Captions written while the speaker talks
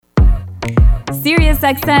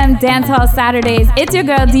SiriusXM Dancehall Saturdays. It's your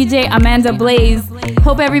girl DJ Amanda Blaze.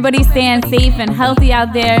 Hope everybody's staying safe and healthy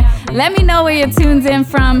out there. Let me know where you're tuned in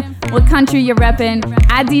from, what country you're repping.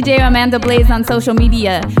 At DJ Amanda Blaze on social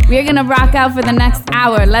media. We're gonna rock out for the next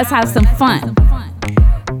hour. Let's have some fun.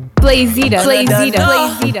 Blazita, Blazita,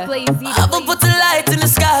 Blazita, Blazita. I'ma put the light in the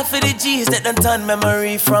sky for the G's that done turn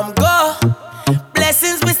memory from go.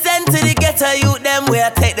 Blessings we send to the ghetto youth, them where I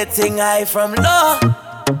take the thing high from low.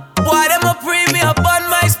 Boy, them a pre me up on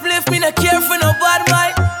my spliff, me not care for no bad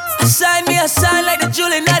mind. I shine like the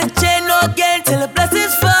jewel in the chain, no gain till the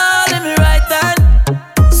blessings fall in me right hand.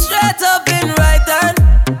 Straight up in right hand.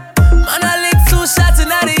 Man, I lick 2 shots in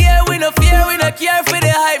the air, we no fear, we no care for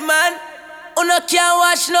the hype man. No can't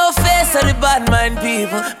watch no face of the bad mind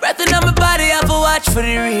people. Breath in my body, I have to watch for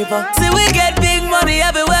the reaper. See we get big money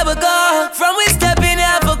everywhere we go. From we step in,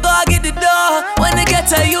 I have to go get the door. When they get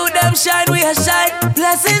to you, them shine, we a shine.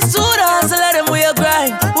 Blessings to the hustle, let them we a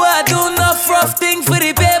grind. We a do enough rough thing for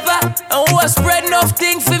the paper, and we a spread enough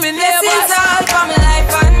thing for me neighbors. This is all for my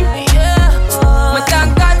life and yeah. We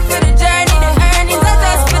thank God for the journey, the earnings are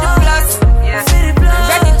just for the plus. Yeah.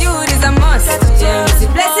 Gratitude is a must. Yeah. See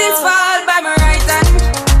blessings fall by my right hand.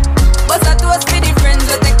 But I toast for the friends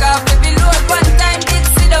we take off every load. One time did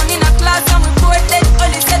sit down in a class and we both then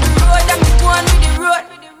only said the road and we go on with the road.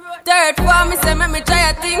 Third form, me say me try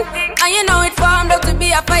a thing, and you know it formed up to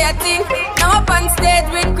be a fire thing. Now up on stage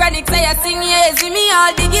with chronic say I sing, yeah. See me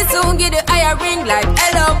all diggy soon get the higher ring like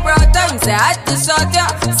hello brother. You say I had to shot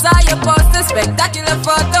ya. Saw your poster, spectacular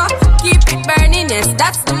photo. Keep it burning, yes,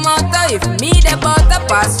 that's the motto. If me the butter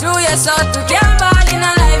pass through your shot to get ball in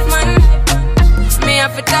a life, man. Me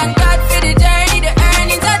have to thank God for the journey, the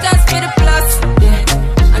earnings are just for the plus.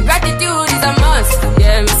 Yeah, and gratitude is a must.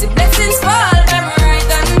 Yeah, me see blessings fall by my right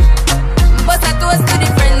hand. But I toast to the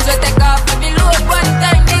friends we take off every load. One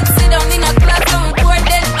time did sit down in a class and we poured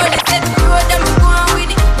then only said the road and we go on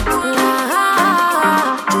with it.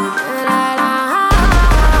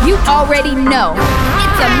 You already know.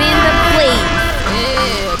 It's Amanda Blaze.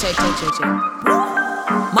 Yeah, check.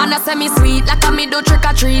 Man, I say me sweet like a me do trick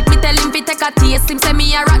or treat. Me tell him fi take a taste, him say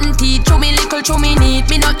me a rotten teeth. Chew me little, chew me neat.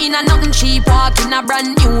 Me no in a nothing cheap. Walk in a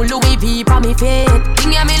brand new Louis V pa me feet.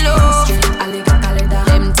 Thing ya me love,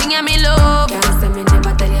 them thing ya me love. Can't say me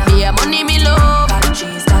never tell ya. Me a money me love, got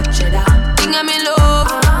cheese, got cheddar. Thing ya me love.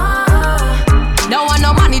 Don't want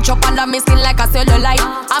no money chop under me skin like a cellulite.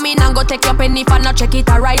 I mean I go take your penny for not check it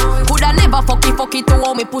alright. Coulda never fuck it to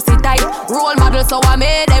hold me pussy tight. Role model so I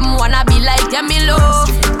made them wanna be like yeah me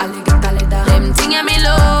love. Them thing yeah me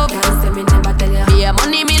love. Can't say me never tell ya. Be a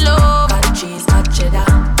money me love. Got cheese, got cheddar.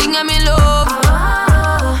 Thing yeah me love.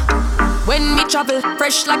 When me travel,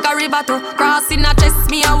 fresh like a river too. Crossing a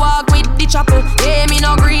chest, me a walk with the chapel. Yeah, me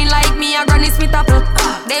no green like me a Granny Smith apple.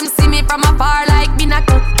 Them see me from afar like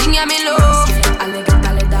binacle. Thing ya me love.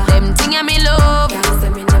 Them thing ya me love. Can't say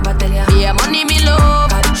me never tell ya. Yeah, money me love.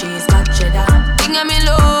 Got cheese, got cheddar. Thing ya me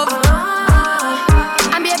love.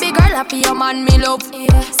 And baby girl, I feel your man me love.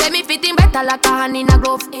 Say me fitting better like a hand in a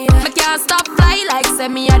glove. Me can't stop fly like say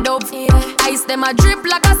me a dove. Ice them a drip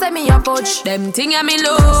like a say me a fudge. Them thing ya me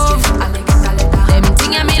love. Them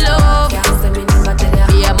thing ya me love. Can't say me never tell ya.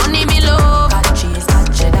 Yeah, money me love. Got cheese,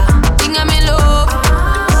 got cheddar. Thing ya me love.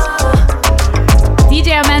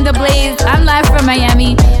 DJ Amanda Blaze, I'm live from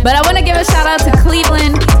Miami, but I want to give a shout out to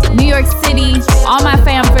Cleveland, New York City, all my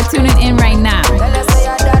fam for tuning in right now.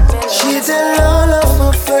 She tell all of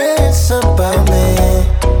her friends about me.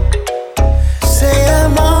 Say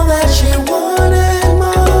I'm all that she wanted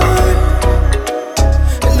more.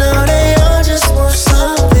 And now they all just want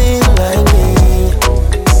something like me.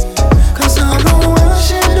 Cause I'm the one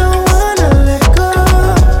she don't wanna let go.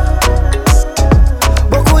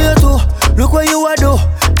 But who you do? Look what you a do.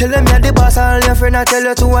 Tell them you're the boss, all your friends I tell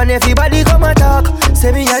you to. And everybody come and talk.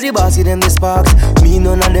 Say me you're the boss, see them the sparks. Me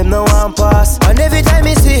none of them no one pass. And every time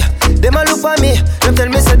me see them a look for me, them tell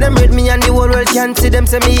me say them rate me and the whole world can't see them.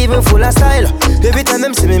 Say me even full of style. Every time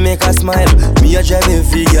them see me make a smile. Me a drive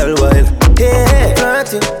every girl wild. Hey,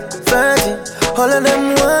 flirting. All of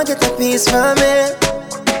them want get a piece from me.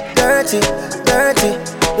 Dirty.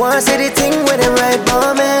 Want see the thing with them right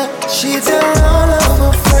for me. She tell all of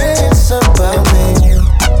her friends about me.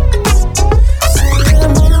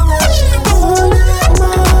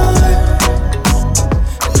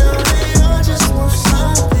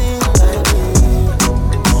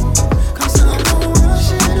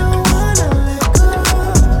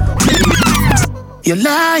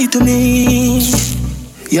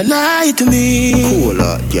 You lie to me. Cool,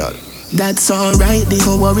 girl. That's alright,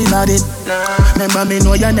 don't worry about it. Remember me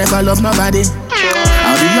know you never love nobody.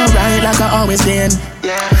 I'll be alright like I always been.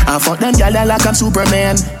 I fuck them gyal like I'm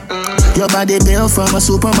Superman. Your body built from a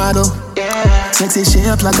supermodel. Sexy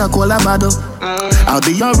shape like a cola bottle. I'll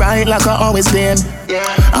be alright like I always been.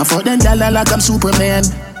 I fuck them gyal like I'm Superman.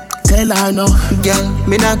 Tell her no. Girl,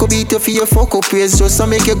 me not go beat you for your fuck up ways. Just to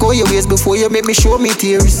make you go your ways before you make me show me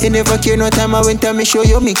tears. You never care no time I went and me show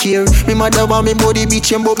you me care. Me mother want me body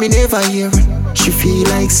bitchin' but me never hear. She feel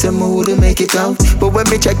like someone would make it out. But when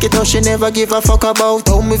me check it out, she never give a fuck about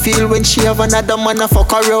how me feel when she have another man a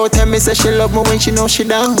fuck her out. Tell me say she love me when she know she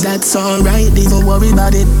down. That's alright, don't worry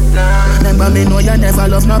about it. Remember me know you never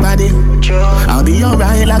love nobody. I'll be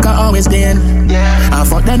alright like I always been. I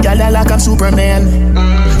fuck them gyal like I'm Superman.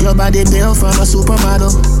 Your body built from a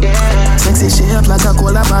supermodel. Sexy shape like a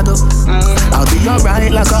cola bottle. I'll be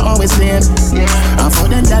alright like I always been. I fuck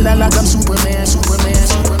them gyal like I'm Superman.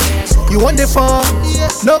 You want the fun?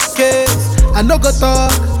 No case, I no go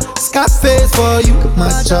talk. Scarface for you,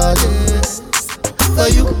 my charges. For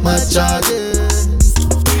you, my charges.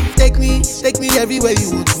 Take me everywhere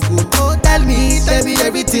you want to go. Oh, tell me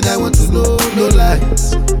everything I want to know. No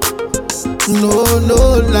lies, no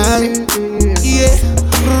lie. Yeah,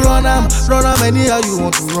 run am anyhow you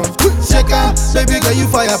want to run. Shake am, baby girl you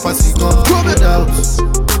fire pass it gun.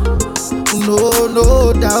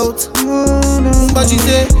 No doubt. But you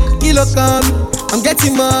say, kilo come, I'm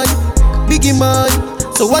getting money, biggie money.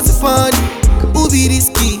 So what's the fun? Who be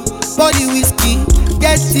risky? Body whiskey,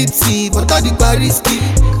 get tipsy, but all the bar risky.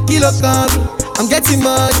 Kilo come, I'm getting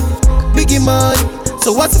money, biggie money.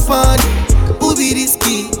 So what's the fun? Who be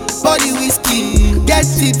risky? Body whiskey, get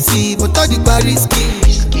tipsy, but all the bar risky.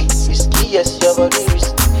 Risky, yes, your body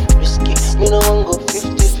risky. Me no want go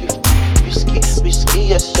 50-50. Risky,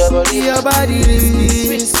 yes, your body risky.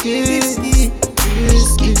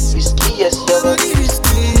 Yes, your body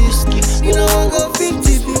risky. You know I'm go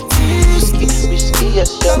 50-50. Risky,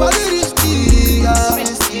 yes, your body risky.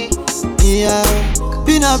 Yeah,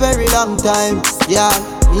 been a very long time. Yeah,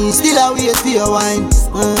 me still a wait for your wine.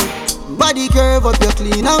 Body curve up, you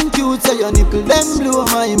clean and cute, so your nipple them blow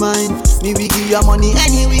my mind. Me we give you money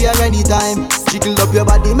anywhere, anytime. Jiggle up your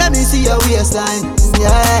body, make me see your waistline.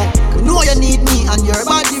 Yeah, you know you need me and your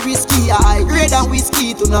body risky. I grade than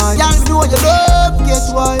whiskey tonight. Yeah, you know you love,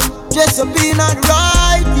 guess why? Just a peanut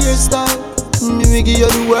right hairstyle. Me give you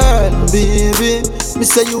the world, baby. Me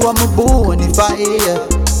say you are my bonfire.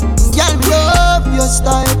 Girl, me love your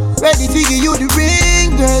style. Ready to give you the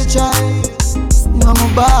ring, girl, child. You are my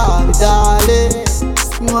Barbie, darling.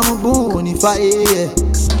 You are my bonfire.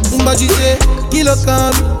 But you say, kilo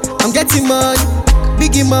come, I'm getting money,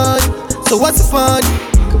 biggie money. So what's the fun?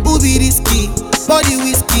 Who be risky? Body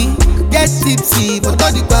whiskey, get tipsy, but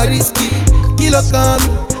all the bar risky. Kilo come,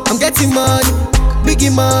 I'm getting money,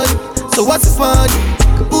 biggie money. So what's the fun?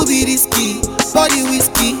 Who be risky? Body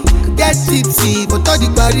whiskey, get tipsy, but all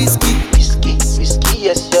the bar risky. Risky,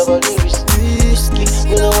 yes, your body risky.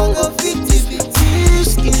 You know I'm go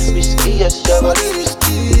 50-50. Risky, yes, your body risky.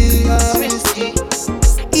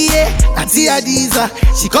 Yeah, Auntie Adiza,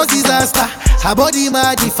 she cause disaster. Her body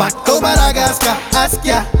mad, the fat go Madagascar. Ask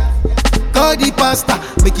ya, call the pastor,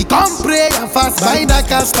 make it come pray and fast find a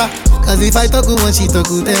casper. Cause if I talk one, she talk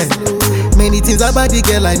good then. Many things about the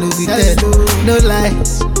girl I know we tell. No lie,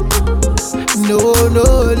 no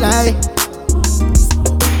lie.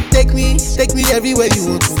 Take me everywhere you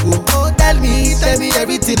want to go. Oh, tell me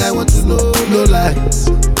everything I want to know. No lie,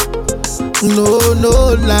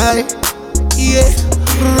 no lie. Yeah,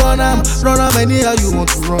 run am anyhow you want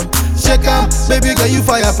to run. Shake am, baby girl you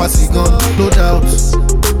fire pass it gun. No doubt.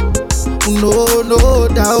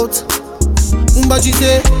 But you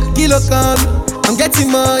say, kilo come, I'm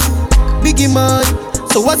getting money, biggie money.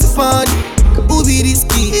 So what's the fun? Who be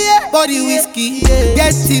risky? Body whiskey,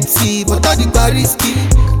 get tipsy, but all the bar risky.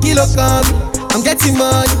 Kilo come, I'm getting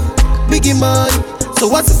money, biggie money. So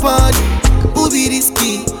what's the fun? Who be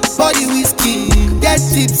risky? Body whiskey, get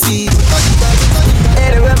tipsy, but all the bar risky.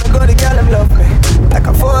 Anywhere me go, the girl them love me. Like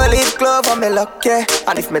a 4-leaf glove on me luck, yeah.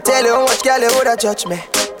 And if me tell you how much girl you woulda judge me,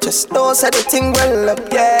 just know say the thing well up,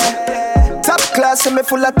 yeah. Top class, and me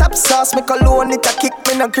full of top sauce. Me cologne it a kick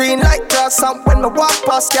me no green like grass. And when me walk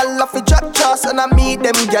past, girl off a drop trust. And I meet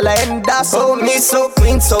them girl I end up. Oh, me so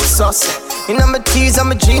clean, so saucy. You know my tees and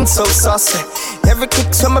my jeans so saucy. Every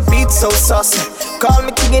kick so my beat so saucy. Call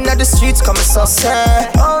me king in the streets, come saucy.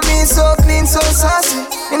 Oh, me so clean, so saucy.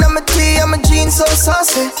 You know my tee and my jeans so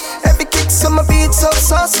saucy. Every kick so my beat so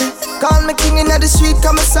saucy. Call me king in the street,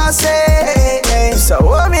 come saucy. So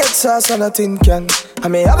hold me a sauce on a tin can. I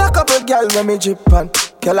may have a couple girl when me drip on.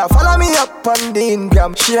 Girl, I follow me up on the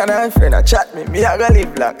Instagram. She and her friend a chat me a go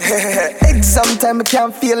live long. Exam time, I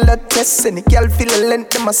can't feel the test. Any girl feel the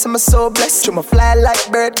length, them a say me so blessed. Through my fly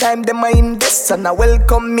like bird time, them a invest. And I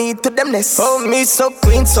welcome me to them nest. Oh, me so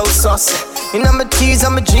clean, so saucy. You know my tees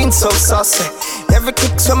and my jeans so saucy. Every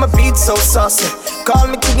kick so my beat so saucy. Call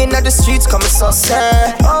me king in the streets, call me saucy.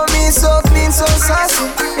 Oh, me so clean, so saucy.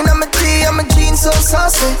 You know my tee and my jeans so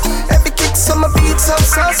saucy. Every kick so my beat so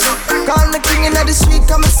saucy. Call me king in the streets.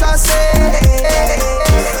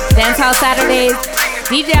 Dancehall Saturdays,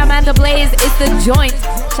 DJ Amanda Blaze is the joint.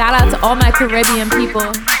 Shout out to all my Caribbean people.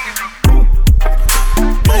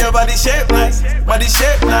 Your body shape nice, body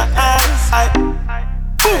shape nice.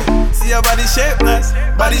 See your body shape nice,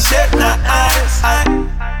 body shape nice.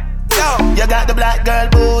 Yo, You got the black girl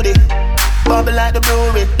booty, bubble like the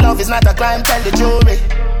brewery. Love is not a crime, tell the jury.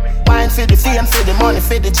 Wine for the fame, for the money,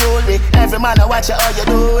 for the jewelry. Every man I watch you how you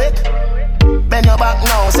do it. Bend your back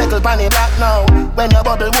now, settle pan the black now. When your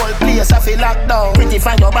bubble whole place I feel locked down. Pretty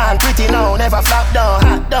find your band, pretty now, never flop down.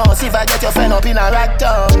 Hot down, see if I get your friend up in a rack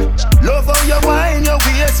down. Love how you wine, your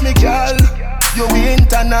waist, me girl. You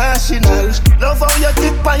international. Love how you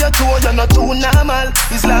tip on your toe, you're not too normal.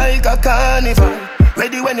 It's like a carnival.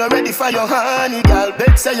 Ready when you're ready for your honey, girl.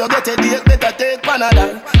 Bet say you get a date, better take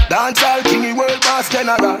Panadol. Dancehall king, world boss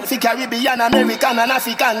general. Fi Caribbean, American and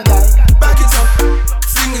African girl. Back it up,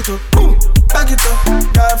 fling it up, boom. Back it up,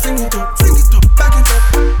 girl, fling it up, back it up,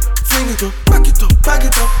 fling it up, back it up, back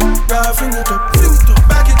it up, girl, fling it up,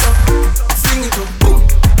 back it up, fling it up, boom.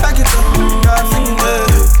 Back it up, girl, fling it up,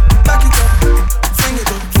 back it up, fling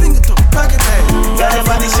it up, back it up. got your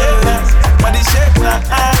body shape nice, body shape nice.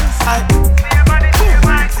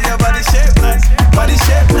 See your body shape nice, body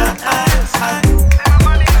shape nice.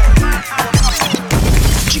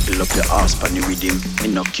 Jiggle up your ass pan the rhythm. Me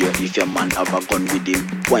no care if your man have a gun with him.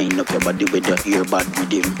 Wind up your body with your earbud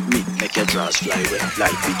with him. Me make your drawers fly wet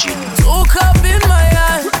like pigeon. Two cup in my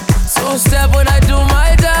hand, so step when I do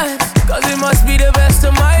my dance. Cause it must be the best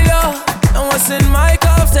of my love. And what's in my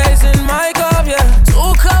cup stays in my cup, yeah.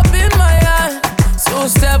 Two cup in my hand, so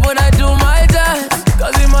step when I do my dance.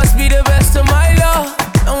 Cause it must be the best of my love.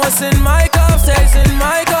 And what's in my cup stays in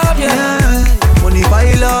my cup, yeah. Money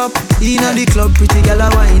pile up, inna the club, pretty gal a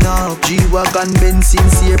wine up. G-Wagon, Benz,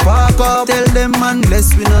 sincere park up. Tell them man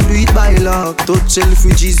bless, we not do it by luck. Touch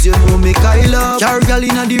Selfridges, you know me Kyle up. Car gal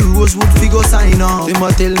inna the Rosewood, figure sign up. Them a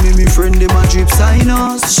tell me friend, them a drip sign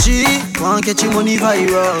us. She want catch your money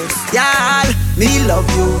virus. Y'all, me love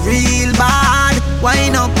you real bad.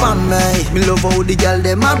 Wine up on me. Me love how the gal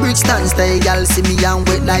them a brick stand stay. Gal see me and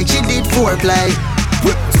wet like she did foreplay.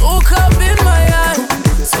 Two cup in my hand,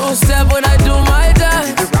 so step when I do my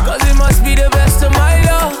dance. Cause it must be the best of my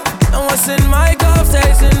love. And what's in my cup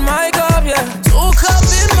stays in my cup, yeah. Two cup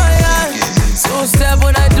in my hand, so step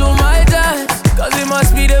when I do my dance. Cause it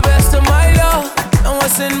must be the best of my love. And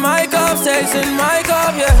what's in my cup stays in my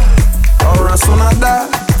cup, yeah. I'll rest when I die.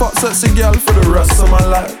 Fuck sexy girl for the rest of my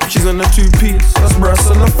life. She's in a two-piece, that's breast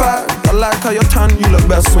and a fat. I like how you're tan, you look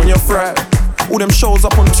best when you're fried. All them shows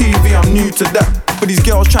up on TV, I'm new to that. But these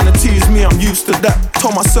girls tryna tease me, I'm used to that.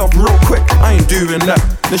 Told myself real quick, I ain't doing that.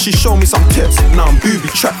 Then she showed me some tits, now I'm booby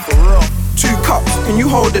trapped for real. 2 cups, can you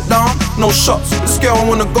hold it down? No shots, this girl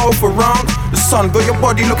wanna go for round. The sun got your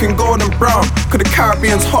body looking golden brown. Cause the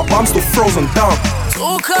Caribbean's hot, but I'm still frozen down.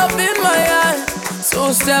 2 cup in my hand,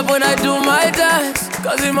 so step when I do my dance.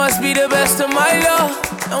 Cause it must be the best of my love.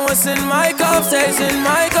 And what's in my cup stays in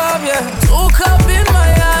my cup, yeah. 2 cup in my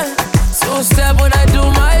hand, so step when I do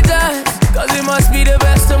my dance. Cause it must be the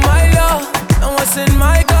best of my love. And what's in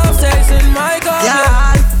my cup stays in my cup,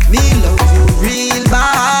 yeah. Me love you real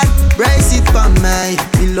bad. Brace it for me.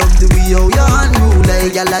 Me love the way how you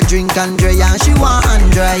unruly. Y'all a drink Andre and she want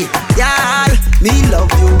Andre. Yeah, me love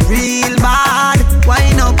you real bad.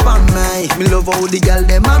 Wine up on me. Me love how the girl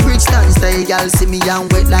dem a bridge stand stay. Y'all see me and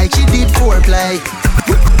wet like she did foreplay.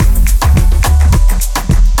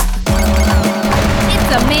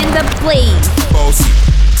 It's Amanda Blaze.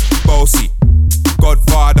 Bossy,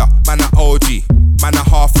 Godfather, man a OG, man a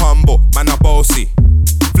half humble, man a bossy.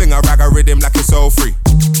 Fling a rag a rhythm like it's all free.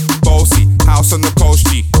 Bossy, house on the coast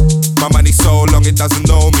G. My money so long it doesn't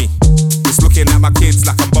know me. It's looking at my kids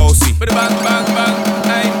like I'm bossy. Bang, bang, bang,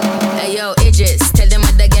 hey. Hey yo, Idris, tell them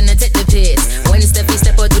what they're gonna take the piss. When Steffi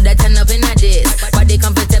step out to that turn up in a diss. Body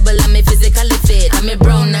comfortable and me physically fit. I'm a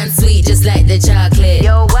brown and sweet just like the chocolate.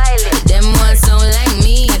 Yo, Wiley, them ones sound like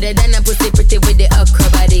me. Other than a pussy pretty with the okra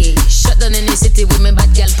body. Shut down in the city with me bad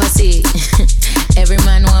girl pussy. Every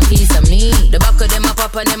man want piece of me. The back of them a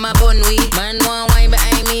pop and them a bun weed. Man want wine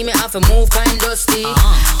behind me, me have to move fine dusty.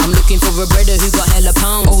 I'm looking for a brother who got hella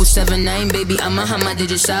pound. 079, baby, I'm a hammer,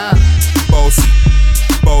 did you shop? Bossy,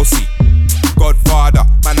 bossy, Godfather,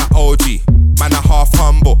 man a OG, man a half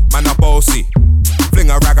humble, man a bossy. Fling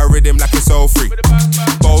a rag a rhythm like it's all free.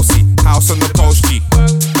 Bossy, house on the coast G.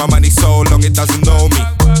 My money so long it doesn't know me.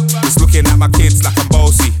 It's looking at my kids like I'm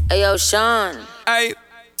bossy. Hey yo, Sean. Hey,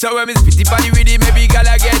 so when me spitty body with it, maybe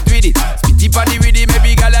gala get with it. Spitty body with it,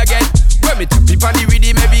 maybe gala get. When me tappy body with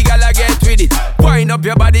it, maybe gala get with it. Wind up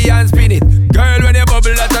your body and spin it. Girl, when you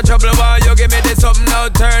bubble, that's a trouble. Why you give me this something now?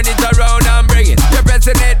 Turn it around and bring it. You're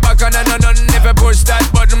pressing it back on and on. If you push that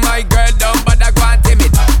button, my girl down, but I can't tame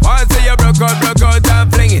it. Once you broke out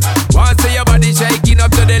and fling it. Once your body shaking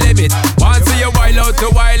up to the limit. Once you wild out to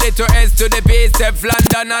wild it to S to the base, F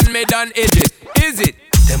London and me done is it? Is it?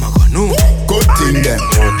 Them a go no. Good thing them.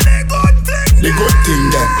 The good thing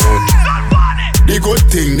them. The good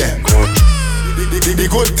thing them. The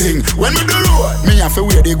good thing. When we do road, me have to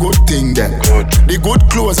wear the good thing them. The good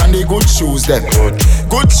clothes and the good shoes them.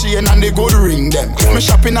 Good chain and the good ring them. Me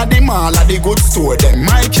shopping at the mall at the good store them.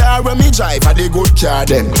 My car when me drive at the good car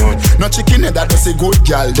them. No chicken head that does a good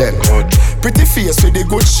girl them. Pretty face with the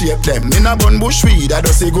good shape them. In a bun bush weed that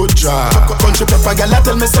does a good job. Country pepper girl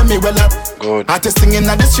tell me say me well up. Artist singing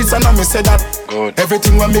at the streets and I me say that.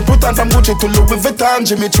 Everything when me put on from Gucci to Louis Vuitton,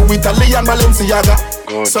 Jimmy Choo, Italian Balenciaga.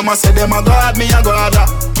 Some a say them a god, me a god.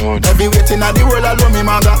 Every waiting at the world alone me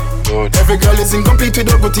mother. Every girl is incomplete with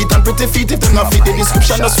her good teeth and pretty feet. If it's not fit the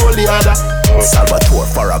description, that's all the other. Salvatore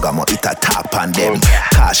Ferragamo it a tap on them.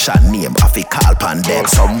 Cash and name off a call pan them.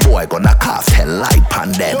 Some boy gonna cough hell light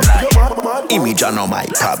pan them. Image are no my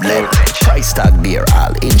problem. Price tag there,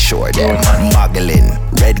 I'll insure them. Muggling,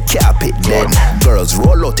 red carpet them. Girls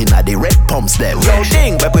roll out in the red pumps them. Yo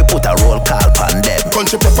ding, but we put a roll call pan them.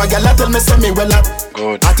 Country pepper girl tell me say me well up.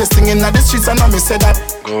 Artist singing at the streets and I me say that.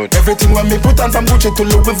 Everything when me put on from Gucci to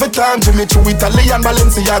Louis Vuitton, Jimmy Choo, Italian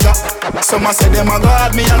Balenciaga. Some a say them a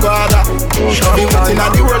god, me a god. Be waiting at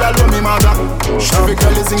the world alone me mother. Every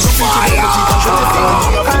girl is incomplete with her good teeth and pretty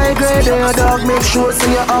feet. I grade your dog, make sure so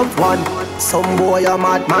you have one. Some boy a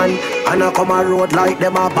madman, and I come a road like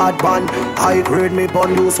them a bad man. I grade me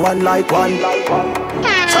bun loose one like one.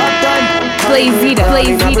 Blazita.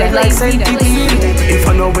 If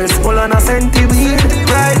I know it's full on a centipede,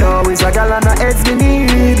 right now is a gal and a heads me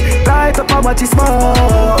need. Light up a watch is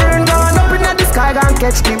small. Burn down up in the sky and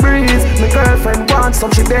catch the breeze. My girlfriend wants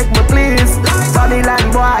some, she beg me please. Sunny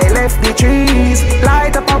land boy left the trees.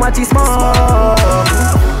 Light up a watch is small.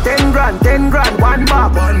 10 grand, one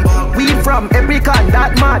bag. We from Epicon,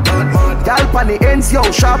 that mad. Gal pan the ends, yo,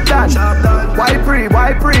 sharp done. Why pre,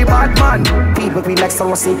 bad man. People be like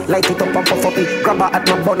someone say, light it up and puff up it. Grab a at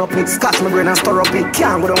my bun up it, scotch my brain and stir up it.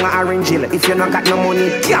 Can't go down a orange hill if you not got no money.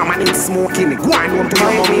 Can't man it smoking, go on home to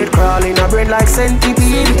your mommy. Crawling a brain like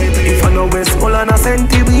centipede. If I know it's full on a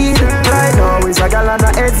centipede. Right now is a gal and a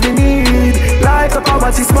heads we need. Light up a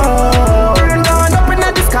watch is small. Burn down up in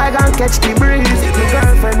the sky and catch the breeze. My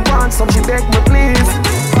girlfriend wants some, she beg me please.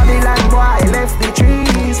 Body like boy left the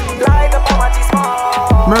trees. Light up a watch is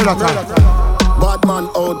small. Murder time. Bad man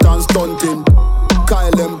out and stunting.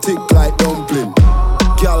 Kyle them thick like dumpling.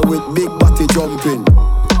 Girl with big body jumping.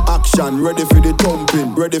 Action, ready for the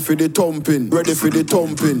thumping. Ready for the thumping. Ready for the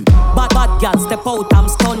thumping. Bad girl step out, I'm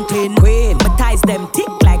stunting. Queen, my ties them thick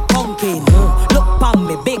like pumpkin. Look pon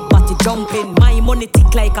me, big body jumping. My money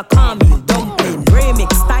thick like a caramel dumpling.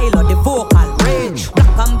 Remix style of the vocal range.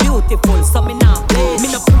 Black and beautiful, so me not play.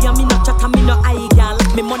 Me no pray, me no chat, me no eye gal.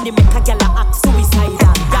 Me money make a gal act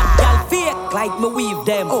suicidal. Gal fake like me weave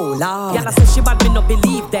them. Oh lord, gal say she bad, me no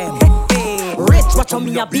believe them. Hey, rich, watch how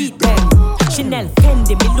me a beat them. Chanel,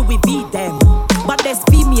 Fendi, me Louis V them. But there's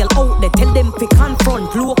female out there, tell them fi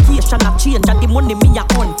confront. Location a change and the money me a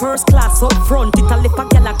on. First class up front, it a lip a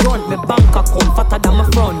gal a grunt. Me bank account fatter than my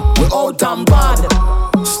front. We out and bad,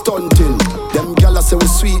 stunting. Them gala say we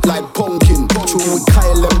sweet like pumpkin. True we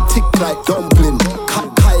Kyle them thick like dumpling.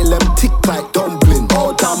 Kyle them thick like dumpling.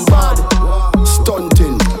 Out and bad,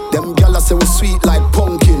 stunting. Them gala say we sweet like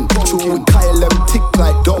pumpkin. True we Kyle them thick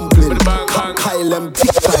like dumpling. Kyle them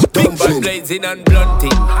thick like dumpling. Big bad blazing and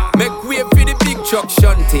blunting. Make way for the big truck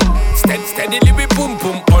shunting. Steadily we boom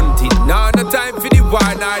hunting. Now no time for the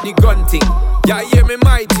war nor the gunting. Yeah, hear me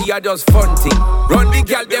mighty, I just funting. Run the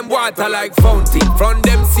gal them water like fountain. From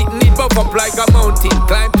them sitting it buff up like a mountain.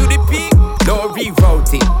 Climb to the peak, no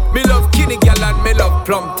rerouting. Me love kinny gal and me love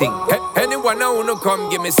plumping. Anyway one I wanna come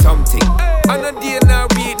give me something. On a day, now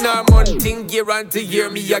week, now month thing. Year on to year,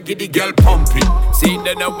 me I get the girl pumping. See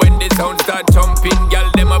then when the sound start jumping,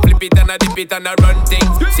 girl them a flip it and a dip it and a run things.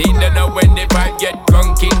 See then when the vibe get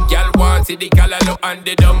drunken, girl want see the color look and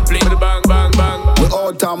the dumpling. Bang bang bang. We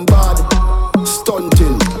out and bad,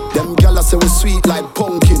 stunting. Them gyal say we sweet like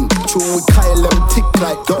pumpkin. True we Kyle them tick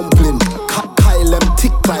like dumpling. Kyle them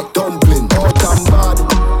tick like dumpling. Out and bad,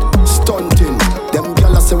 stunting. Them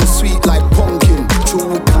gyal say we sweet like pumpkin. True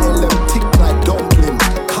we Kyle them tick like dumpling.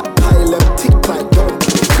 Kyle them tick like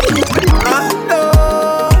dumpling.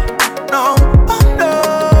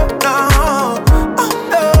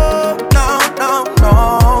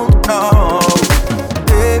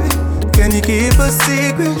 Keep a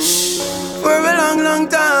secret for a long, long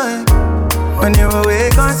time. When you're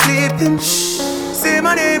awake or sleeping, say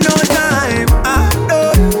my name no time. I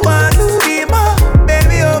don't want to be my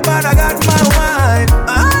baby, oh, but I got my wife.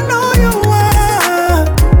 I know you want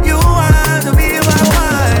to be my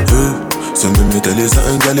wife. So let me tell you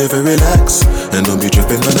something, girl, if you relax and don't be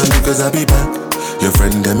tripping on them because I'll be back. Your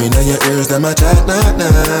friend them in your ears, them a chat, nah.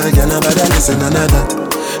 Girl, nobody listen, none of that.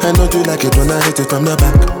 And don't you like it when I hit it from the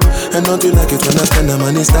back? And don't you like it when I spend the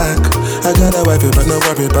money stack? I got a wife, but no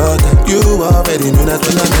worry about that. You already knew that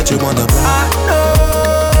when I met you on the block. I know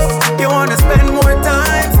you wanna spend more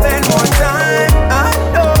time, spend more time. I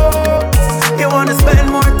know you wanna spend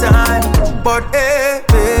more time. But hey,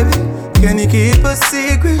 baby, can you keep a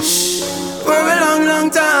secret for a long, long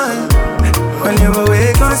time? When you're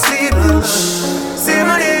awake or sleeping, say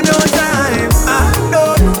my name no time. I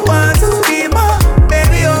know you want to be my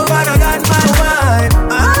baby, oh, but I got my wife.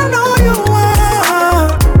 I know you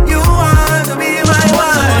want to be my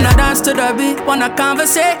wife. Wanna dance to the beat, wanna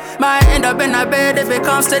conversate. Might end up in a bed if it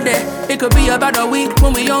comes to that. It could be about a week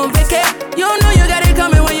when we on vacay. You know you got it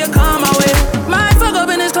coming when you come away. Might fuck up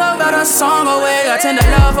in this club, got a song away. I tend to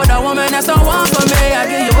love for the woman that's the one for me. I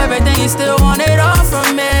give you everything, you still want it all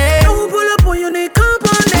from me. Don't pull up when you need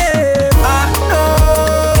company. I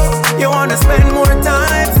know you wanna spend more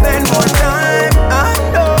time, spend more time. I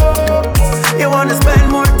know you wanna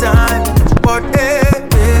spend more time. But hey,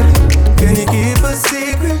 baby, can you keep a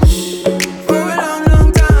secret for a long,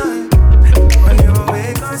 long time? When you're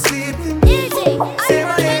awake or sleeping, say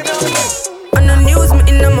my name. On the news, me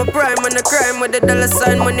in my prime, on the crime with the dollar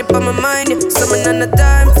sign, money for my mind. Yeah. Summon on the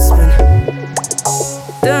time for spend,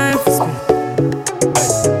 time for spend.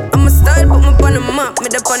 I'm a style, put me on the map, me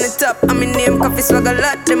up on the top. I'm in name, coffee swag a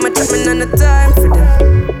lot. Them a chat me on the time for them,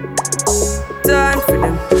 time for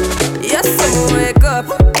them. Yes, I'ma wake up,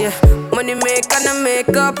 yeah. Money make and I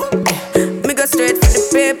make up, yeah. Me go straight for the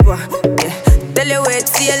paper, yeah. Tell you wait,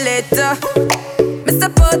 see you later. Mr.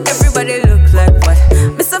 Pot, everybody look like what?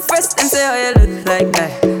 Mr. First, and say how you look like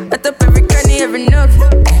that. I top every cranny, every nook.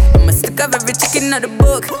 I'ma stick up every chicken out the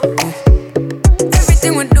book.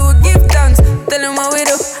 Everything we do, give thanks. Tell them what we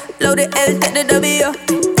do. Load the L, take the W.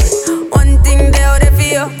 One thing they out there for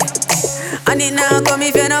you. I need now come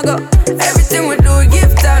if you not go. Everything we do,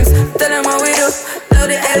 give thanks. Tell them what we do. Load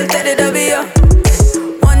the L, take the W.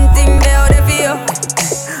 One thing they out there for you.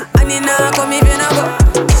 I need now come if you not go.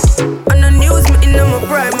 On the news, me in my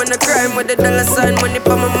prime, on the crime with the dollar sign, money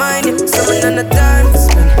for my mind. Yeah. Summon on the time for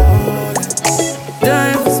spend,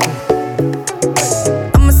 time for spend.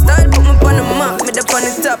 I'm a style, put me on the map, me up on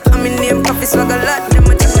the top. I'm in name, coffee swag a lot. Them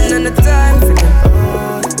a tapping on the time for them,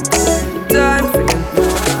 time for them.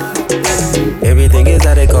 Everything is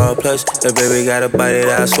how they call plush. The baby got a body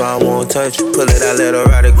that I swear I won't touch. Pull it out, let her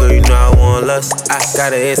ride it, girl, you know I want lust. I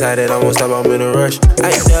got an inside that I won't stop, I'm in a rush.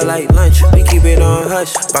 I eat that like lunch, we keep it on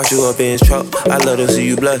hush. Box you up in his truck, I love to see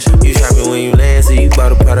you blush. You shopping when you land, so you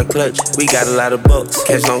bought a product clutch. We got a lot of bucks,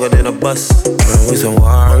 catch longer than a bus. We some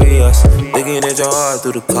warriors, looking at your heart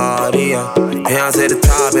through the cardio. Hands at the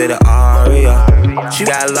top of the aria. She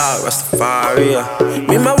got a lot, Rastafaria.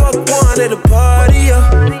 Me and my walk one at the party,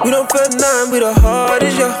 yeah. We don't feel nothing, we the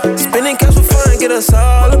hardest, yeah. Spending cash for fun, get us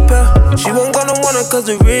all a pair. She won't gonna want it cause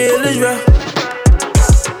the real is real.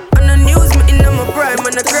 On the news, me in my prime,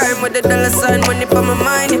 on the crime with the dollar sign, money for my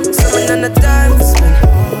mind. Yeah. Summon on the time for spend,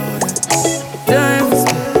 time for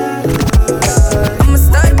spend. I'm a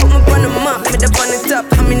style, put me on the map, me up on the top.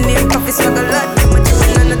 I'm in name, coffee swag a lot. I'm a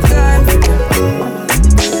chillin' on the time for them.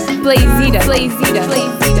 Blazita, Blazita,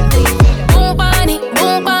 Blazita. Boom bunny,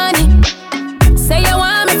 boom bunny. Say you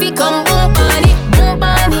want me fi come boom bunny, boom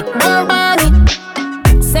bunny, boom bunny.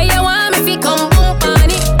 Say you want me fi come boom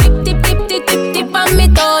bunny. Tip tip tip tip tip tip on me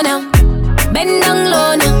toe now. Bend down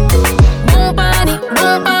low now. Boom bunny,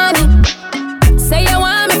 boom bunny. Say you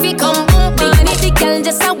want me fi come boom bunny. The girl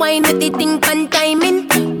just a wine with the thing pan timing.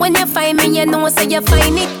 When you find me, you know say you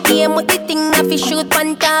find it. Game with the thing up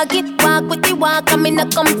on target. Walk with the walk, I'm in a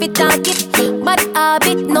comfy target. But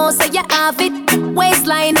habit, no say you have it.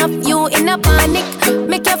 Waistline of you in a panic.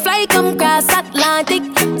 Make you fly come cross Atlantic.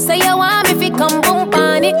 Say you want me fi come boom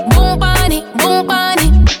on it, boom on it, boom on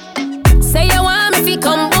it. Say you want me fi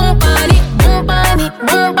come boom on it, boom on it,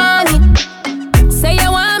 boom on it. Say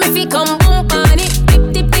you want me fi come boom on it.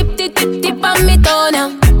 Tip tip tip tip tip tip on me toe now.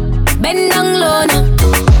 Bend down low now.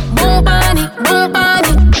 Boom on it, boom on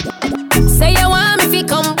it. Say you want me fi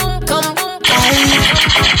come boom, come boom.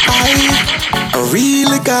 I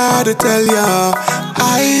really gotta tell ya,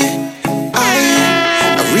 I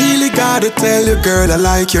really gotta tell you, girl, I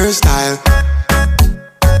like your style.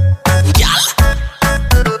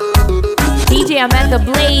 DJ Amanda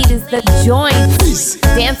Blaze is the joint.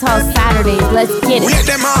 Dancehall Saturdays, let's get it. Wait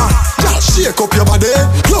them on, y'all shake up your body.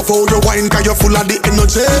 Love how you wine, cause you're full of the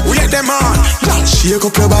energy. Wait them on, y'all shake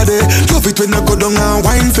up your body. Love it when you go down and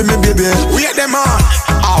wine for me, baby. Wait them on,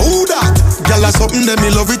 who that? Girl, that's something that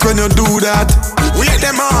me love it when you do that. Wait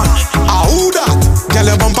them on, who that?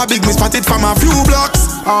 Girl, your bumper big, me spot it from a few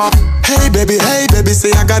blocks. Hey baby,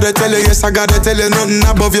 say I gotta tell you, yes I gotta tell you, nothing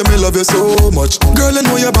above you, me love you so much. Girl, I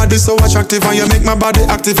know your body so attractive and you make my body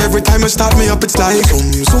active. Every time you start me up, it's like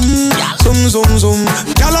zoom, zoom, zoom, zoom, zoom.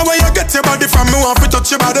 Girl, where you get your body from, me want to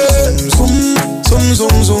touch your body. Zoom, zoom,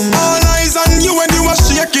 zoom, zoom. All eyes on you when you a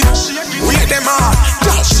shake it. Wait them on,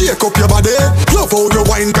 girl, shake up your body. Love how you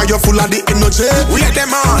wine, cause you're full of the energy. Wait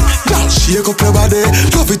them on, girl, shake up your body.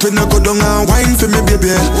 Love it when you go down and wine for me,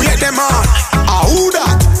 baby. Wait them on, who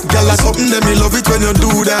that? Girl, that's something that me love it when you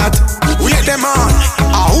do that. Wait them on,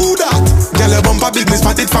 who that? Girl, your bumper business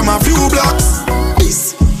spot it from a few blocks.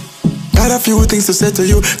 Peace. Got a few things to say to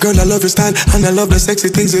you. Girl, I love your style and I love the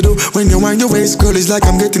sexy things you do. When you wind your waist, girl, it's like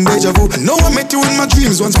I'm getting deja vu. I know I met you in my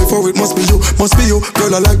dreams once before, it must be you, must be you.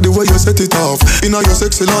 Girl, I like the way you set it off. In all your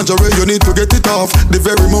sexy lingerie, you need to get it off. The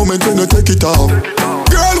very moment when you take it off.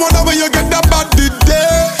 Girl, wonder where you get that body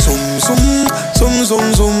there. Zoom, zoom, zoom, zoom,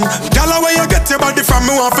 zoom. Girl, where you get your body from,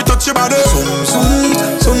 me want to touch your body. Zoom, zoom,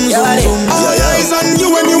 zoom, zoom, zoom. All eyes on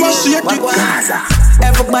you when you a shake it.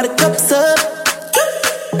 Everybody cups up.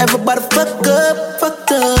 Everybody fucked up.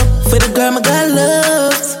 For the girl my God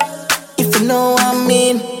loves. If you know what I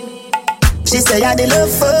mean. She say I the love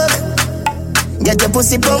fuck. Get your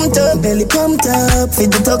pussy pumped up, belly pumped up.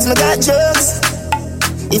 Feed the thugs, my got drugs.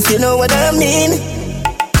 If you know what I mean.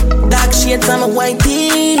 Dark shades on my white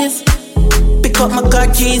tees. Pick up my car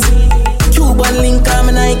keys. Cuban link on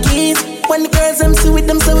my Nikes. When the girls them see with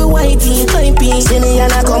them so we whitey, hypey. See me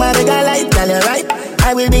and I come and make a light, tell you right.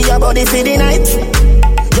 I will be your body for the night.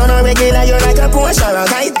 You're not regular, you're like a Porsche or a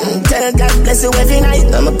kite. Tell God bless you every night,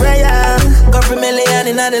 I'm a prayer. Couple million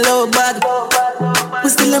in the low bag. We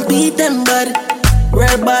still don't beat them bad.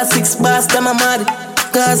 Real boss, 6 boss, them a mad.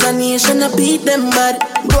 Cause a nation a beat them bad.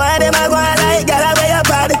 Boy, them a go like, gala where you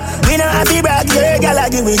bad. We don't have to brag, your gala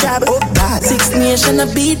give me job. Oh God, 6 nation a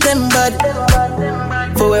beat them bad.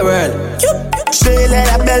 For where world? Straight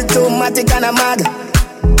leather belt, automatic and a mag.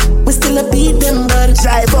 We still a beat them bad.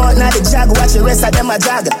 Drive out now the jag, watch the rest of them a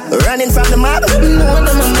jag. Running from the mob, no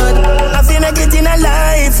them a mad. I feel like it in a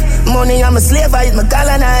life. Money I'm a slave, I eat my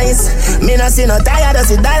colonize. Me no see no tired, I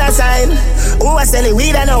see dollar sign. Who a selling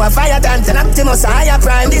weed, I know a fire time. Ten Optimus, a higher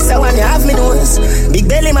prime. This the one you have me nose. Big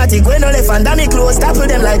belly matic, when no left and dummy clothes. Topple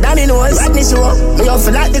them like dominoes. Rodney show, me off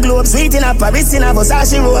like the globe. Sweet in a Paris in a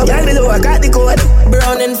Versace robe. Y'all below, I got the code.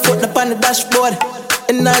 Brown and foot up on the dashboard.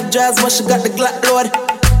 In that jazz, but she got the Glock load.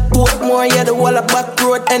 Portmore, yeah, the wall of back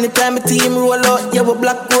road. Anytime a team roll out, yeah, we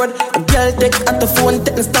black road. A girl take at the phone,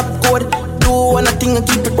 take the stop code. Do one thing and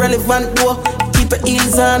keep it relevant, though. Keep it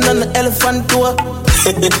heels on the elephant door.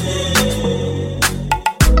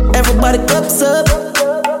 Everybody cups up.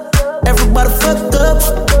 Everybody fucked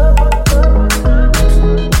up.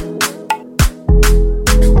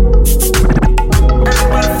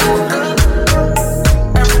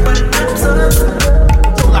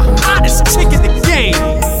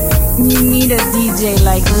 Need a DJ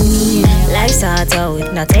like me. Life's hard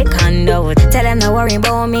out, not take hand out. Tell them not worry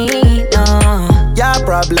about me, no. Yeah,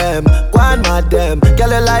 problem, go on mad them. Girl,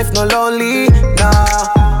 your life no lonely,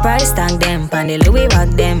 nah. Price tag them, pan the Louis bag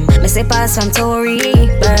them. Me say pass from Tory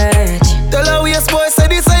Birch. Tell her we a boy say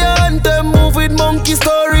this a your anthem. Move with monkey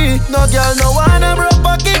story. No girl no wanna broke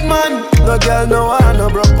pocket man. No girl no wanna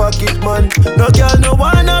broke pocket man. No girl no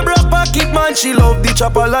wanna broke pocket man. She love the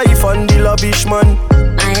chopper life and the lavish man.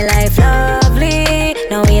 My life lovely,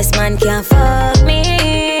 no waste man can't fuck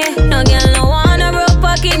me. No girl no wanna broke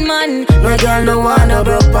pocket man. No girl no wanna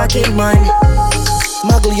broke pocket man.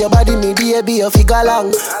 Muggle your body, me baby, you figure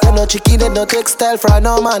long. You no chicken, they no textile for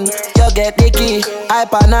no man. You get the key, I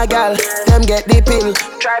pan a gal. Them get the pill,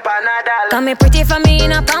 try Panadol. Come me pretty for me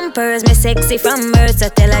in a Pampers, me sexy from birth, so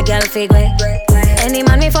tell a gal figure. Any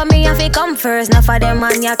man me for me, I fi come first. Now for them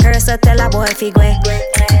man ya curse, so tell a boy figure.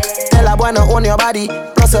 Tell a boy no own your body,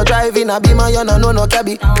 plus you driving a beamer, you no know no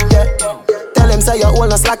cabby. Yeah. Tell them say you own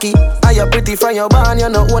no slacky, and you pretty from your barn, you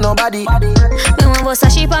no own nobody. Me want bust a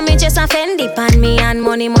sheep on me just a Fendi pan me and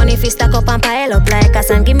money fi stack up and pile up like a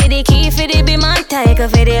sand. Give me the key for the beam and take a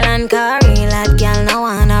for the land car. That girl no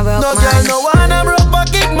wanna broke no man. Girl no wanna broke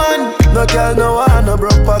pocket man. No girl no wanna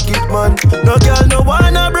broke pocket man. No girl no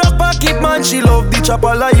wanna broke pocket man. She love the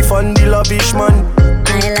chopper life and the lavish man.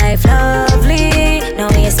 My life lovely, no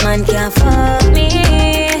yes man can't fuck me.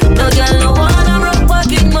 No girl no wanna broke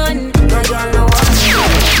pocket man. No girl no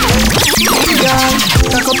girl,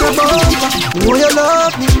 back up your bumper. Know you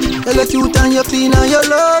love me. You look cute and you clean and you're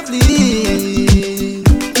lovely.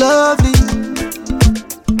 Lovely.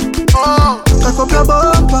 Oh, back up your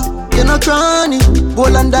bumper. You're not cranny.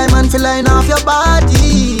 Gold and diamond feel line off your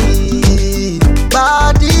body.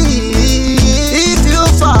 Body. If you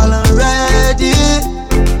fall already,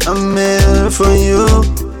 I'm here for you.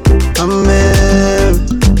 I'm here.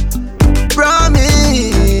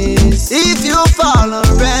 Promise. If you fall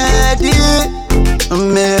already,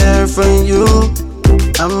 I'm here for you.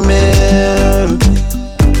 I'm here.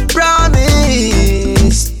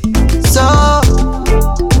 Promise. So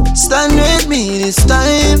stand with me this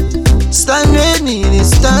time. Stand with me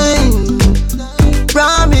this time.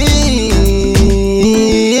 Promise.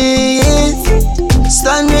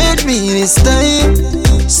 Stand with me this time.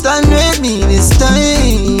 Stand with me this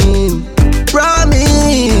time.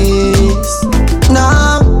 Promise.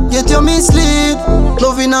 Now, yet you mislead.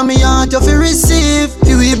 Loving on me heart, you feel receive.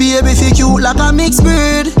 You will be able to cute like a mixed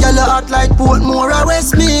breed. Girl, you act like Portmore or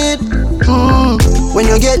Westmead. When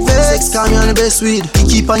you get vexed, sex calm you on the best weed. You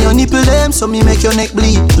keep on your nipple them, so me make your neck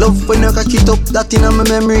bleed. Love when you cock it up, that in my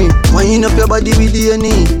memory. Wind up your body with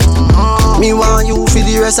DNA. Me want you for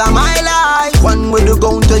the rest of my life. One way to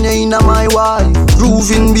go turn you into my wife.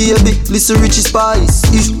 Proving baby, listen Richie Spice.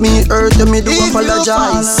 If me hurt you, me do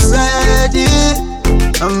apologize. If you fall ready,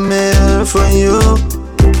 I'm here for you.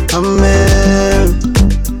 I'm here.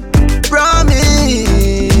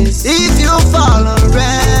 Promise. If you fall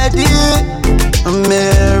already, I'm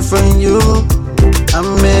here for you.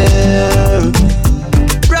 I'm here.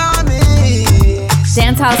 Promise.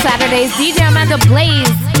 Dancehall Saturdays, DJ Amanda Blaze.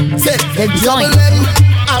 Say, enjoy.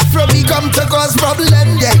 Afro become to cause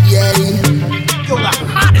problem, yeah, yeah. You're the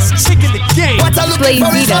hottest chick in the game. What I look for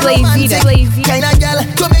is a romantic kind of girl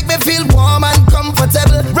to make me feel warm and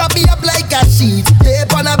comfortable. Wrap me up like a sheet,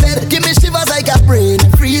 tape on a bed. Give me shivers like a brain,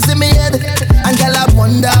 freeze in me head. And girl, I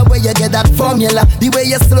wonder where you get that formula. The way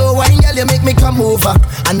you slow wine, girl, you make me come over.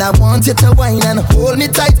 And I want you to wine and hold me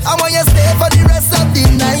tight. I want you stay for the rest of the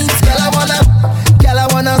night. Girl, I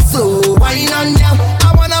wanna slow wine on you.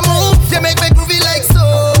 I wanna move, you make me groovy like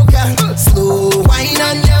soca. Slow wine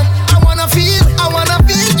on you. I wanna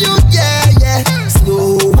feel you, yeah, yeah.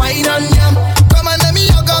 Slow wine on you. Come on, let me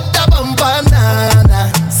hug up the bumper, nah.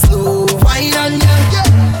 Slow wine on you, yeah.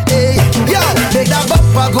 Hey, yo, make that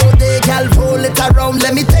bumper go there, girl. Roll it around,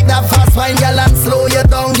 let me take that fast wine, girl, and slow you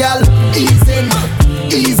down, girl. Ease in,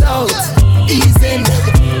 ease out, ease in,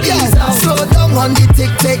 ease out. Slow down on the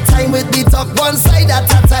tick, take time with the talk. One side at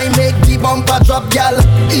a time, make the bumper drop, girl.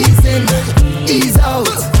 Ease in, ease out,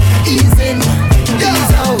 ease in.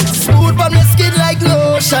 Smooth on my skin like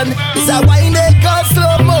lotion. It's a wine they call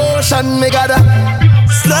slow motion. Me gotta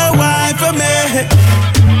slow wine for me.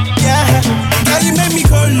 Yeah, girl, you make me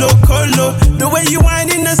go low. The way you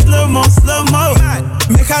whine in the slow-mo.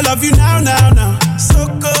 Make I love you now. So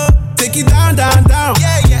good, take it down.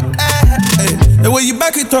 Yeah. Hey, the way you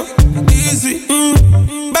back it up, easy.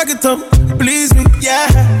 Back it up, please me. Yeah,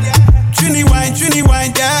 Trini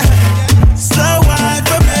wine, yeah. Slow wine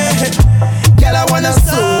for me. Girl, I wanna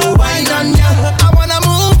slow wine on ya. I wanna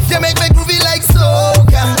move, you make me groovy like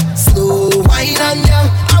soca. Slow wine on ya.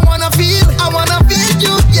 I wanna feel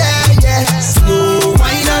you, yeah. Slow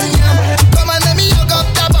wine on ya. Come on, let me hug up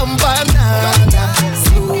the bumper, nah.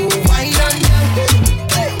 Slow wine on ya.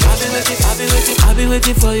 I've been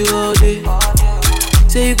waiting for you all day.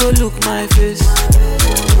 Say you go look my face.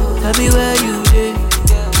 Tell me where you dey.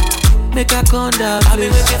 Make a come down. I've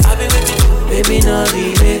been waiting. Baby, no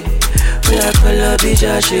delay. We are color bitch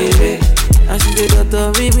a shave. I see the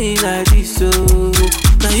doctor with me like this, so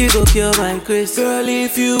now you go cure my grace. Girl,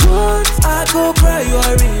 if you want, I go cry you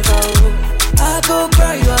a river, oh. I go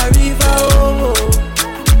cry you a river, oh.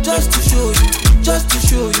 Just to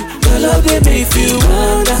show you, your love they make If you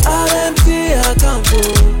want that, I'll empty account,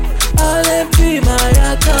 oh. I'll empty my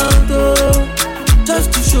account, oh.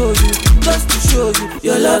 Just to show you,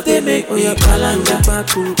 your love they make me a calendar.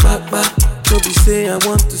 Back. No be say I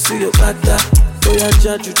want to see your bata. Oh yeah,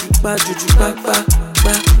 juju back.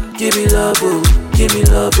 Give me love, oh,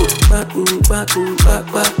 back.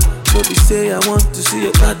 No be say I want to see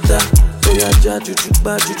your bata. Oh yeah, juju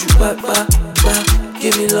back.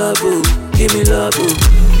 Give me love, oh.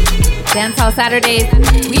 Dancehall Saturdays,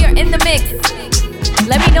 we are in the mix.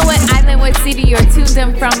 Let me know what island, what city you're tuned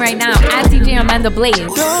in from right now. At DJ Amanda Blaze.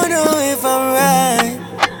 Don't know if I'm right.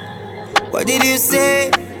 What did you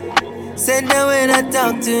say? Said that when I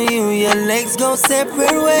talk to you, your legs go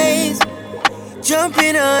separate ways.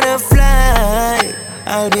 Jumping on a flight,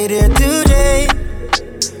 I'll be there today.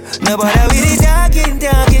 No bother with it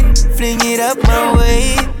talking, fling it up my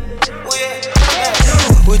way.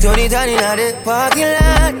 We turn it on in the parking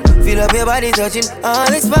lot. Feel up your body touching all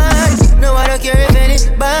the spots. No, I don't care if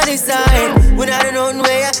anybody's side. When I don't know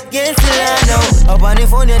where I get to land now. Up on the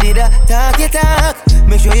phone, you did a talk.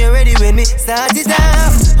 Make sure you're ready when me start it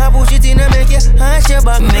off. I push it in and make you hash your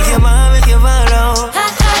back. Make your mom, make you follow.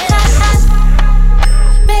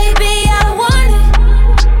 Baby, I want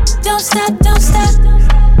it. Don't stop.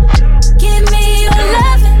 Give me your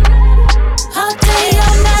loving all day,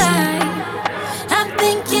 all night. I'm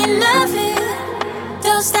thinking of it.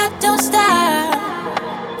 Don't stop.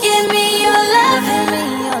 Give me your loving.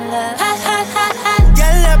 Hot.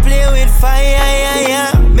 Girl, I play with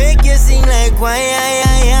fire, make you sing like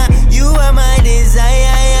choir. You are my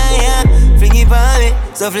desire. Fling it by me,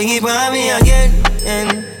 so fling it by me again.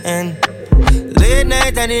 And late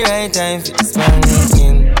night at the right time,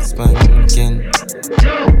 spanking.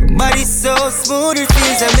 Body so smooth, it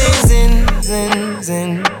feels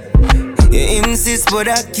amazing. You insist, but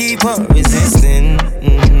I keep on resisting.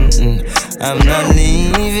 I'm not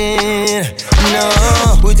leaving, no.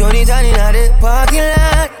 We turn it on in the parking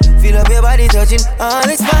lot. Feel up your body touching all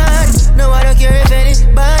the spots. No, I don't care if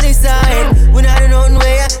anybody's side. When I don't know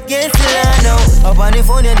where I get to land now. Up on the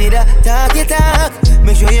phone, you did a talk.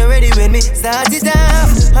 Make sure you're ready when me start it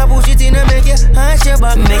off. I push it in and make you hash your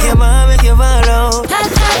back. Make your mom, make you follow.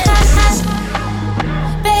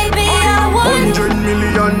 Baby, I want $100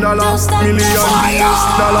 million, $1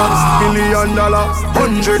 million,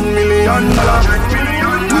 $100 million.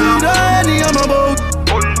 Any I'm about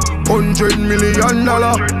 $100 million.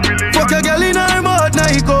 Fuck a girl in her mouth,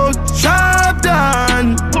 night out, sharp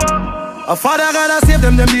down. A father gotta save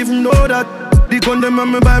them even know that. The gun them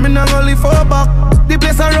and me buy me not only 4 back. The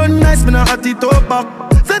place I run nice, me not hot it up back.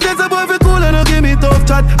 Sentence a boy fi cool and no give me tough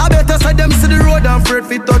chat. I better side them see the road and afraid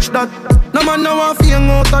fi touch that. No man now want fi hang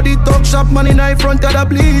out of the talk shop. Man in the front of the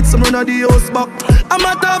bleed, some run of the house back. I'm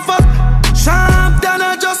a tough fuck, sharp than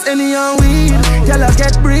a just any and weed. Y'all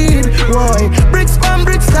get breed, boy. Bricks from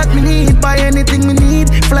bricks that me need. Buy anything me need,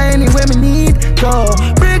 fly anywhere me need. Go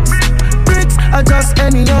bricks, I just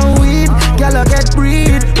any and weed. Y'all get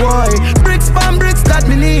breed, boy. Bricks from bricks that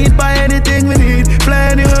me need. Buy anything me need,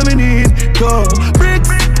 fly anywhere me need. Go bricks.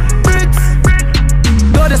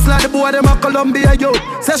 This like the boy, them a Columbia youth.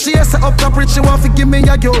 Say she has set up top rich, she want to give me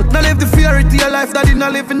a youth. Now live the fairy tale life that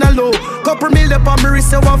not live in a low. Couple meal up on me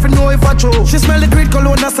wrist, say want to know if I true. She smell the green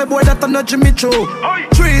cologne, I say boy that I'm not Jimmy Choo.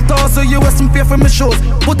 3,000 US me pay for my shoes.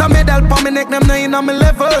 Put a medal on me neck, them now in on my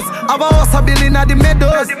levels. Have a house a building at the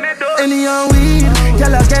meadows. Any and weed,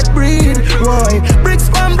 y'all get breed, boy. Bricks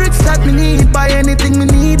from bricks that me need. Buy anything me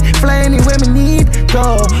need, fly anywhere me need.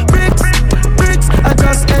 Go bricks, I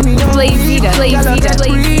just any and weed. Y'all get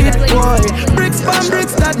breed, boy. Bricks from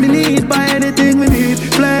bricks that me need. Buy anything we need,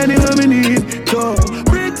 fly anywhere me need. Go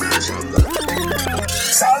bricks.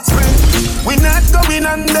 South Spring, we not going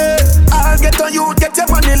under. I'll get on you, get your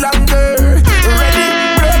money longer. Ready,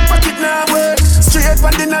 break pocket now work. Straight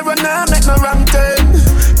from the narrow now, make no wrong turn.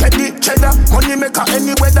 Petty cheddar, money maker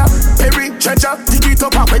any weather. Perry treasure, dig it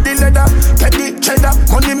up with the leather. Petty cheddar,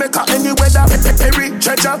 money maker any weather. Perry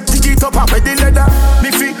treasure, dig it up with the leather. Me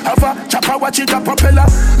fi have a chopper, watch it a propeller.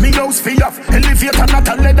 Me house fi off, elevator not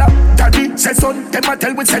a leather. Daddy say son, them a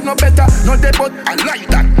tell we say no better. No dead but I like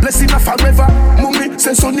that, blessing a forever. Mummy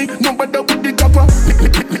say sonny, no better with the copper.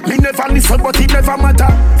 Me never listen but it never matter.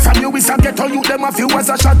 From you is a ghetto, you them a few as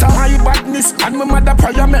a shatter. My badness and my mother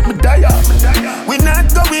prayer make me die. We not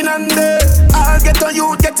going under. I'll get on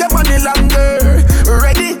you, get your money longer.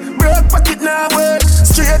 Ready, broke pocket now work.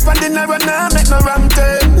 Straight from the narrow now, make no wrong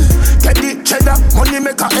turn. Petty cheddar, money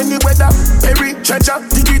maker any weather. Perry treasure,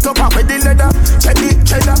 dig it up with the leather. Petty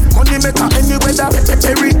cheddar, money maker any weather.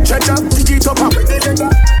 Perry treasure, dig it up with the leather.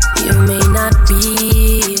 You may not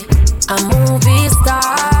be a movie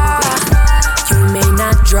star,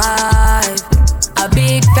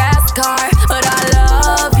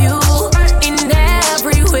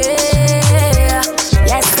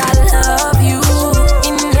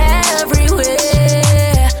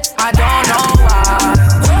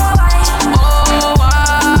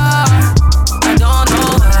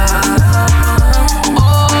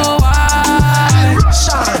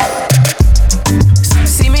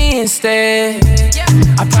 stay.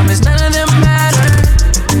 I promise none of them matter.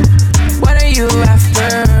 What are you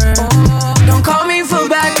after? Don't call me for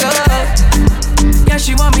backup. Yeah,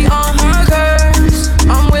 she want me on her curves.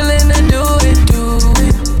 I'm willing to do it.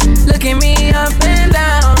 Look at me up and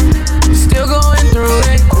down. Still going through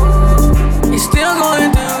it. You're still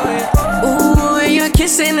going through it. Ooh, and you're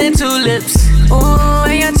kissing the tulips. Ooh,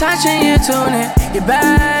 and you're touching your tunic. You're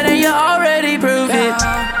bad and you already proved it.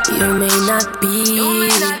 You may not be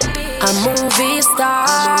a movie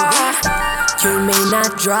star. You may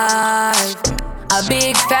not drive a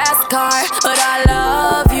big fast car, but I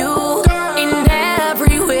love you in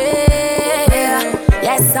every way.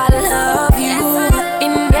 Yes, I love you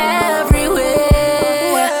in every way.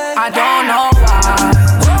 I don't know why.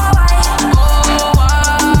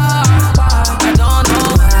 I don't know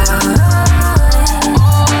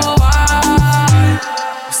why.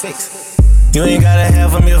 6. You ain't gotta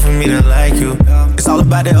have a meal for me to like you. It's all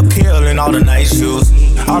about the appeal and all the nice shoes.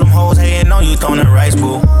 All them hoes hating on you, throwing the rice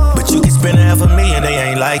boo. But you can spend $500,000, they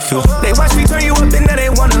ain't like you. They watch me turn you up and now they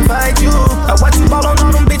wanna fight you. I watch you ball on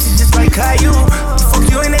all them bitches just like Caillou. Fuck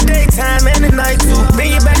you in the daytime and the night too.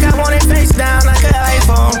 Bring you back, I want it face down like an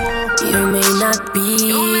iPhone. You may not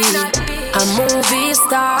be a movie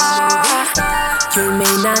star. You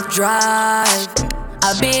may not drive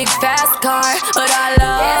a big fast car, but I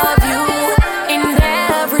love you in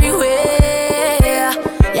every way.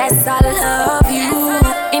 Yes, I love you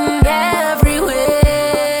in every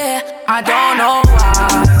way. I don't know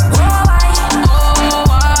why.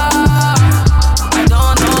 I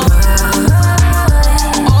don't know.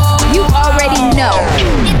 You already know.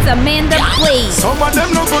 It's Amanda Blaze. Some of them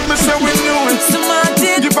no good, me say we knew it.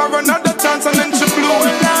 Give her another chance and then she blew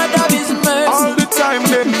it. All the time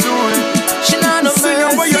them do it. She not no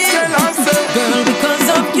sing what you tell her, say. Girl, because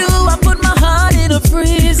of you, I put my heart in a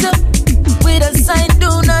freezer with a sign,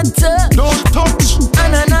 do not touch. Don't touch.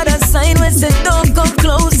 And another sign where say don't come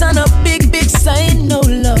close, and a big, big sign, no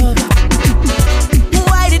love.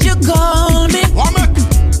 Why did you call me?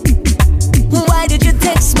 Why did you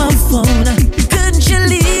text my phone? Couldn't you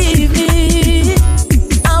leave me?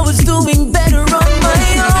 I was doing better on my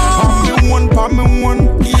own. Palm me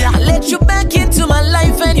one. Yeah. I let you back into my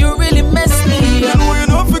life and you really messed me up. You know you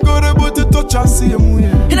don't figure about to touch her same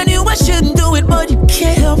way. And I knew I shouldn't do it, but you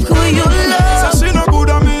can't help who you love. So she no good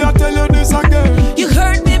at me, I tell you this again. You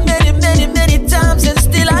hurt me many, many, many times, and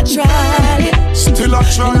still I tried. Still I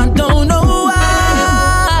try. And I don't know why.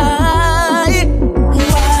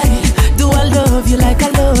 Why do I love you like I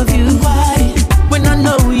love you? Why, when I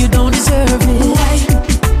know you don't deserve it? Why,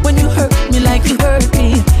 when you hurt me like you hurt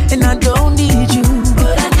me, and I don't need you,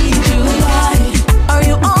 but I need you? Why are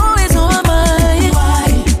you always on my mind?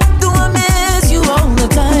 Why do I miss you all the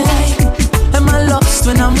time? Why am I lost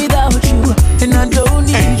when I'm without you, and I don't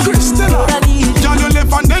need you, but I need you? Girl, you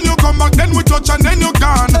left and then you come back, then we touch and then you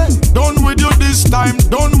gone. Done with you this time,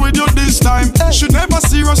 done with you this time. She never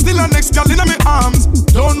see you, still an next girl in my arms.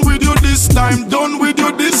 Done with you this time, done with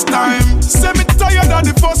you this time. Say me tired of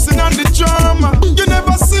the fussing and the drama. You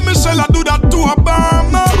never see me, shall I do that to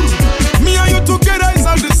Obama? Me and you together is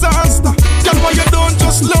a disaster. Girl, why you don't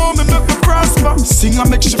just love me, make me prosper? Sing and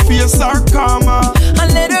make she feel sarcasm. I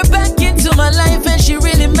let her back into my life and she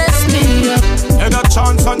really messed me up. Had a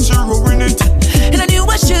chance and she ruined it. And I knew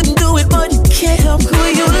I shouldn't do it, but you can't help who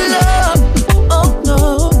you love. Oh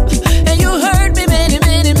no. And you hurt me many,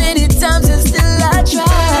 many, many times, and still I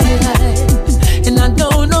tried. And I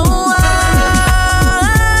don't know why.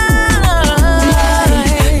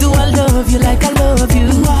 Why do I love you like I love you?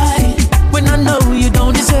 Why, when I know you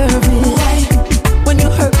don't deserve it? Why, when you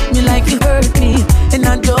hurt me like you hurt me, and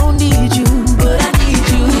I don't need you, but I need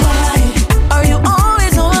you? Why are you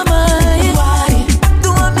always on my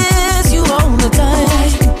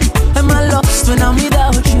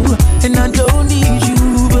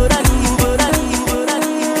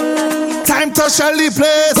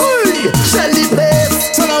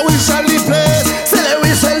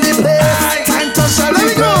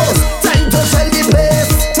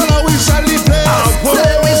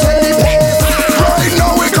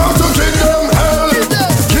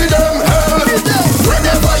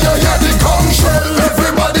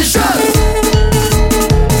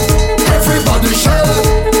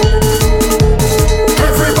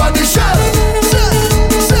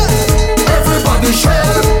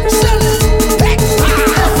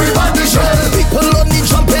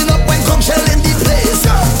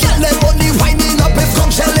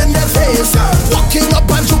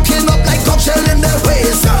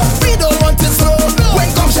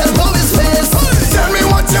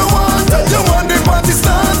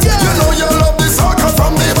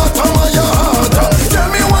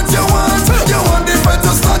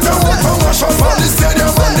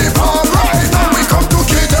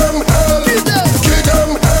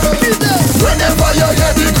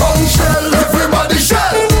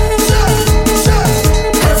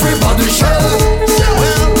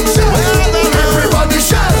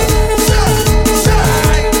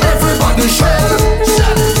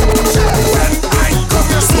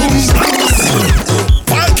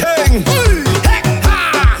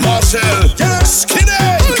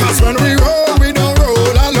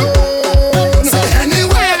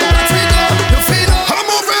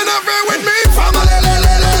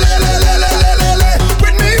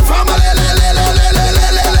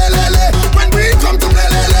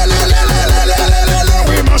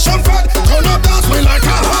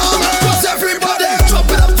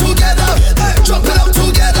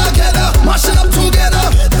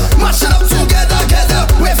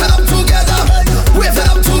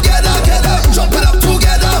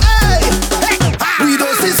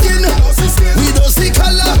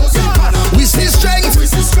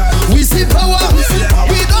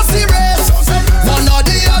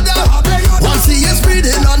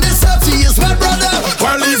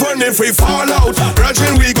even if we fall out.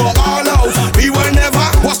 Virgin, we go all out. We will never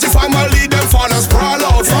watch the family, them fall and sprawl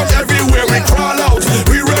out. From everywhere we crawl out.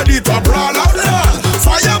 We ready to brawl out.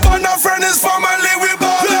 Fire burn our friend is family, we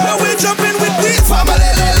ball out. We jumping with we family.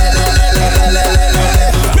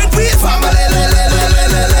 With we family.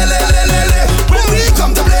 When we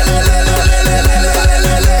come to play,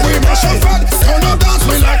 we mash up and gonna dance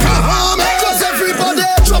we like a army. Cause everybody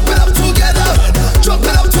drop it up together. Drop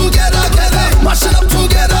it up together, together. Mash it up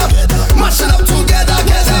together. Mash it up together,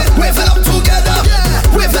 together. Wave it up together.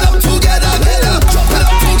 Wave it up together, together. Drop it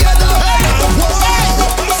up together.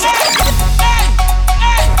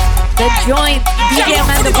 The joint, DJ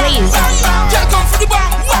Amanda Blaze.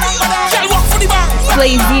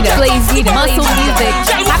 Blaze Zeta, Muscle Music.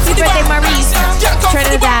 Happy birthday, Maurice.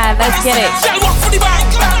 Trinidad, let's get it.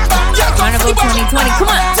 Carnival 2020, come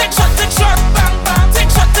on. Take shot, take shot. Take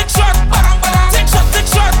shot, take shot. Take shot, take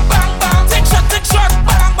shot. Take shot, take shot.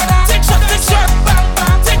 Take shot, take shot.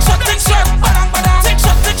 Take shot, take shot. Take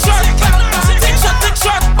shot, take shot. Take shot, take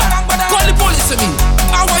shot. Call the police to me.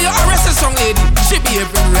 I want you arrest a song lady. She be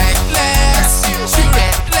every reckless. She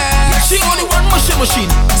reckless. She only one machine.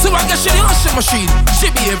 So I guess she the washing machine. She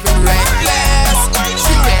be every reckless.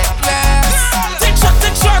 She reckless. Take shot,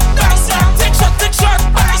 take shot. Take shot, take shot.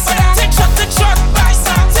 Take shot, take shot.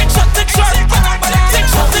 Take shot, take shot. Take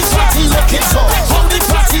shot, take shot. Looking so, how the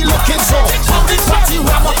party looking so, how the party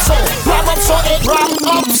ram up so, it ram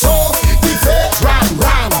up so. The fake ram,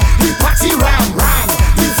 the party ram,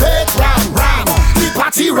 the fake ram, the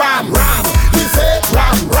party ram, the fake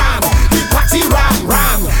ram, the party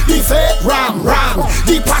ram, the fake ram,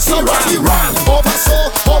 the party ram. Over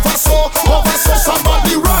so,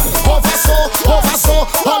 somebody run. Over so,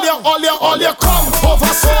 all you come.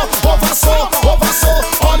 Over so,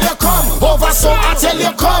 all you come. Over so, I tell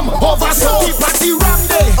you come. Over so, the party ram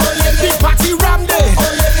day, the party ram day.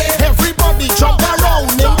 Everybody jump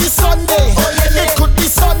around in the Sunday. It could be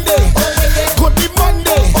Sunday, could be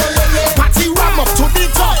Monday. Party ram up to the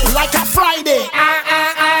top like a Friday.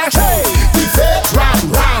 Hey, the fake ram,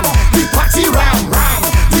 the party ram,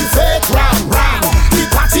 the fake ram, the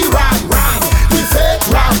party ram, the fake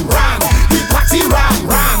ram, the party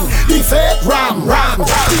ram, the fake ram,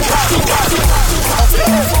 the party ram.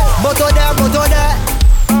 Moto there.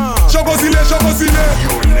 Chocosile.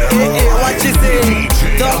 Hey, what you say?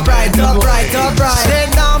 Top right. Say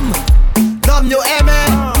numb you aimé.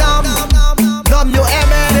 Numb you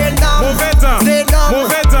aimé. Say numb.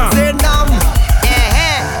 Say numb.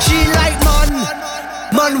 She like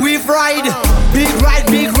man we fried. Big ride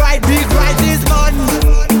this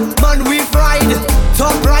man we fried.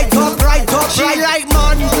 Top right. She like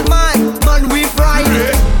man we fried.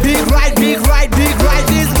 Big ride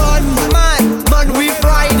this man we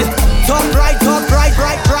fried. Top right.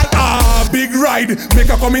 Big ride, make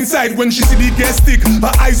her come inside when she see the gas stick.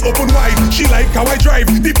 Her eyes open wide, she like how I drive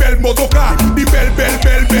the bell motorcar. The bell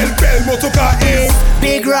motorcar is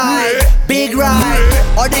big ride.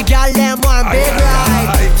 All the gal them want big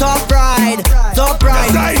ride. Top ride.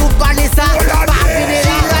 Super Nissan, passing it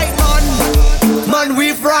in like man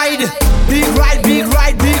we fried. Big ride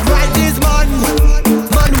this man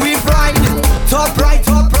we fried. Top right.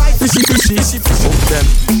 Fishy.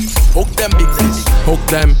 Hook them big fish. Hook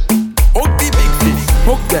them. Hook the big fish.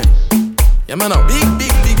 Hook them. Yeah man, now big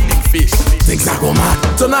fish. Things are go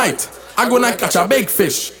mad. Tonight I'm gonna catch a big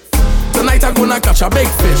fish.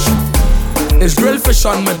 It's grilled fish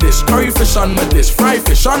on my dish, curry fish on my dish, fried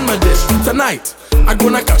fish on my dish. Tonight I'm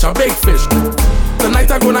gonna catch a big fish.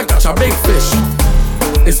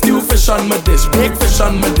 It's stew fish on my dish, baked fish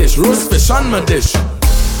on my dish, roast fish on my dish.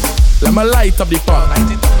 Let me light up the pot.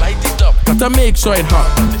 Light it up. Gotta make sure it hot.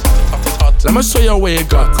 Let me show you where you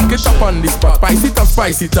got. Get up on this spot.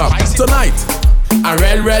 Spice it up. Tonight, I'm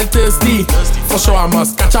real thirsty. For sure I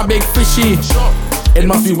must catch a big fishy. It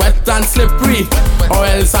must be wet and slippery, or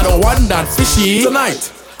else I don't want that fishy.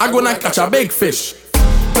 Tonight, I'm gonna catch a big fish.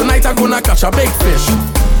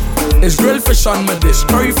 It's grilled fish on my dish,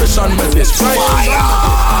 curry fish on my dish, fried fish on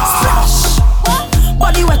my dish.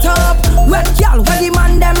 Body wet up, wet girl, where the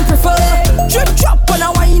man them prefer. Drip drop when I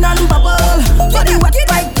wine and bubble. Body wet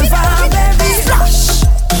like prefer, baby. Splash.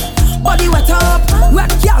 Body wet up, wet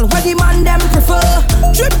girl, where the man them prefer.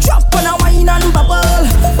 Drip drop when I wine and bubble.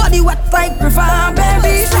 Body wet like prefer,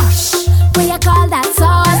 baby. Splash. What you call that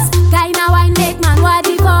sauce? Kinda wine make man want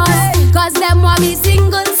divorce. Cause them want me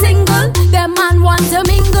single. Them man want to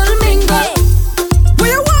mingle.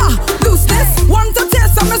 Where you are? Loose this. Want to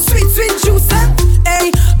taste some sweet juice.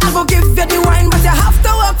 Hey, I go give you the wine, but you have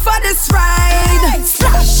to work for this ride.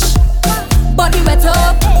 Splash. Body wet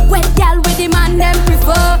up, wet girl with the man them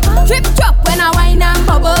prefer. Drip drop when I wine and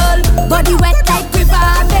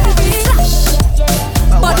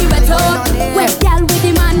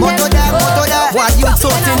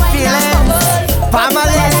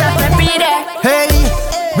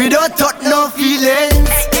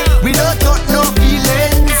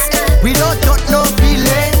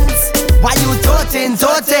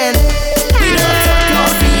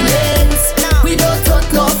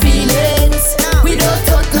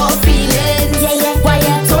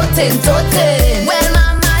tote. Well,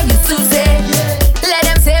 mama used to say, let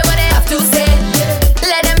them say what they have to say.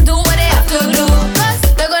 Let them do what they have to do. Cause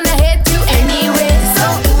they're gonna hate you anyway. So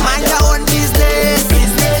mind your own business,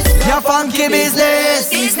 your funky business.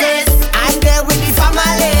 I'm there with the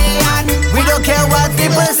family and we don't care what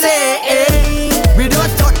people say. We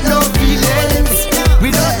don't touch no feelings.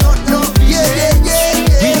 We don't touch no feelings.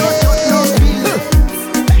 We don't touch no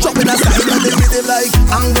feelings. Dropping a style on the rhythm like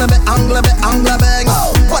angle bang.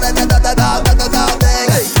 What a da bang.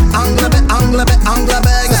 Angle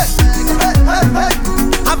bang.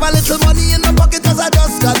 Have a little money in the pocket 'cause I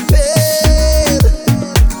just got paid.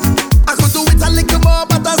 I could do it a little more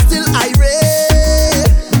but I still irate.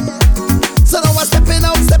 So now I'm stepping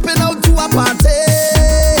out to a party.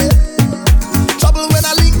 Trouble when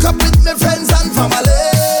I link up with my friends and family.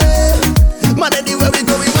 Man, anywhere we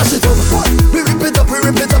go, we mash it up. We rip it up, we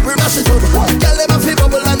mash it up. Girl, them a fi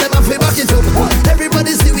bubble and them a fi back it up.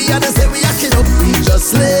 Everybody see we and they say we act it up. We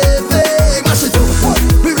just living, mash it up.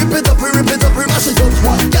 We rip it up, we mash it up.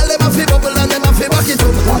 Girl, them a fi bubble and them a fi back it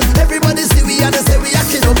up. Everybody see we and they say we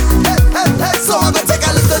act it up. Hey. So I go take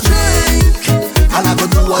a little drink and I go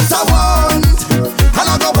do what I want. And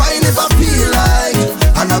I go wine if I feel like.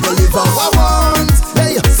 And I go live how I want.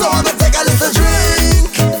 Hey, so I go take a little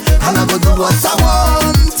drink and I go do what I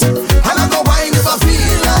want. And I go wine if I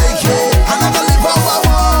feel like. Yeah. And I go live how I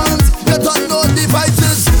want. You don't know the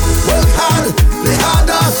vices. Work hard, play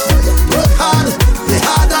harder. Work hard, play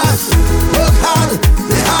harder. Work hard,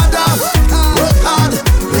 play harder. Work hard,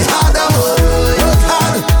 play harder. Work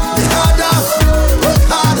hard, play harder. Work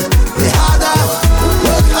hard, play harder.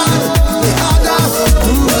 Work hard, play harder.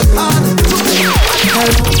 Work hard.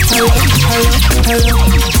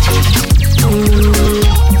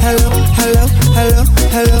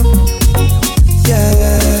 Hello.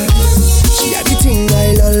 Yeah. She had the thing I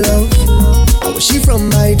love. Where she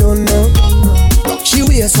from, I don't know. Rock she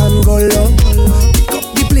waist and go low. Pick up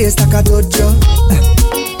the place like a dojo.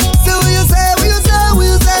 So what you say?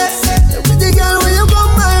 Pretty girl, when you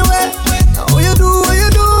come my way. What you do?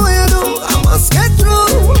 I must get through.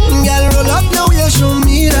 Girl, roll up now, you show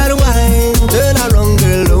me that wine. Turn around,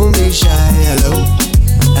 girl, don't be shy. Hello.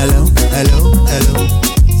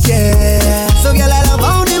 Yeah. So girl, I love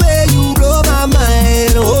how the way you blow my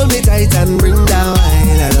mind. Hold me tight and bring down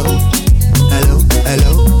wine. Hello.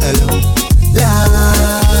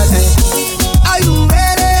 Lord, hey. Are you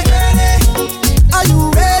ready? Are you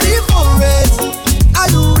ready for it? Are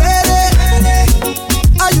you ready?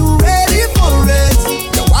 Are you ready for it?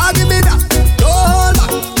 You want give me that? No hold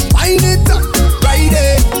back. Wind it up, right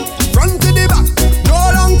there. Front to the back. No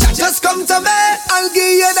long chat. Just come to me. I'll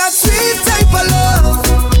give you that sweet type of love.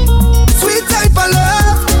 Sweet type of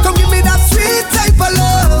love. Come give me that sweet type of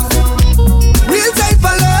love. Real type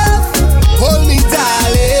of love. Hold me,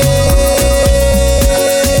 darling.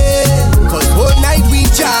 'Cause whole night we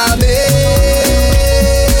jamming.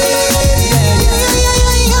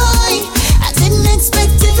 I didn't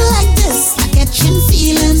expect it like this. I catching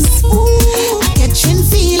feelings. Ooh, I catching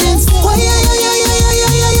feelings. Oh, yeah.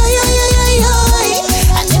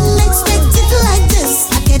 I didn't expect it like this.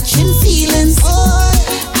 I catching feelings. Oh,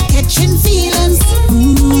 I catching feelings.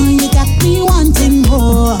 You got me wanting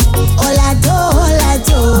more. All I do.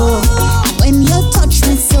 And when you touch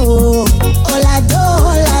me so, all I do.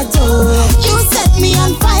 You set me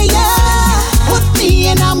on fire. Put me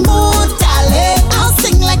in a mood, darling. I'll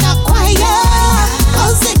sing like a choir.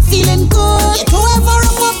 How's it feeling good? You don't ever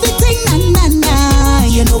up up the thing, na.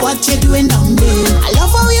 You know what you're doing down there. I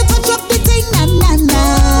love how you touch up the thing, na.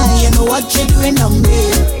 You know what you're doing down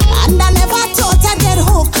there. And I never thought I'd get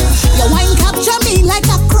hooked. Your wine capture me like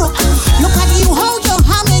a crook. Look at you, how you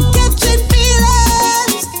have me catching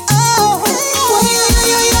feelings. Oh,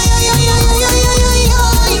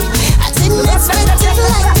 I didn't expect it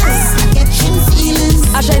like this. Catching feelings.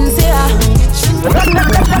 I shouldn't say that.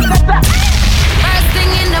 First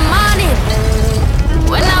thing in the morning,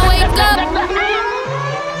 when I wake up,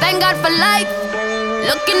 thank God for life.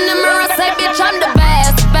 Look in the mirror, say bitch I'm the best.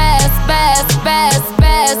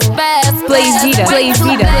 Blaze Vita.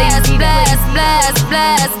 Bless.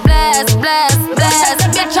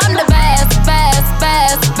 Bitch I'm the best.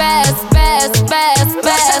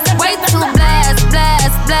 Way too blessed.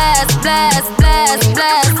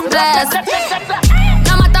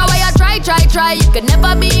 No matter where you try, you could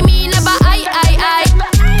never be me, never I.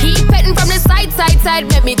 Keep petting from the side,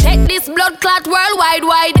 make me take this blood clot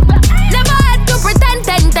worldwide. Never had to pretend,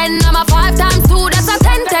 10. I'm a 5 times 2, that's a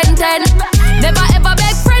 10. Never ever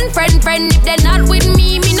beg friend. If they're not with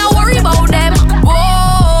me no worry about them. Whoa,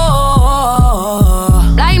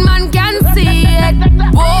 blind man can see it.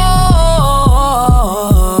 Whoa,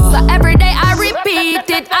 so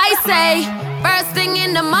addicted, I say. First thing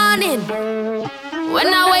in the morning, when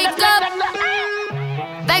I wake up,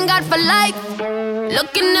 thank God for life.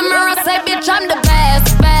 Look in the mirror, say, bitch, I'm the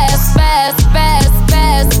best, best, best, best,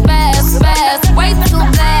 best, best, best. Way too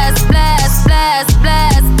blessed, blessed, blessed,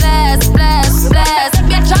 blessed, blessed, blessed, blessed.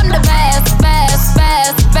 Bitch, I'm the best, best,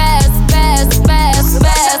 best, best, best, best,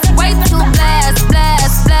 best. Way too blessed,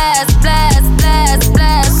 blessed, blessed, blessed, blessed,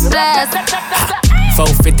 blessed, blessed.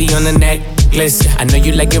 450 on the necklace. I know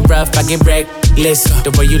you like it rough, I get reckless.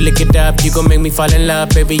 The way you lick it up, you gon' make me fall in love,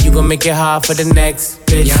 baby. You gon' make it hard for the next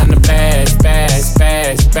bitch. Yeah, I'm the best, best,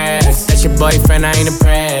 best, best. That's your boyfriend, I ain't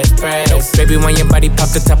impressed, press. Baby, when your body pop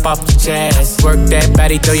the top off the chest, work that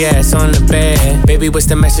body, throw your ass on the bed. Baby, what's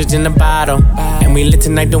the message in the bottle? And we lit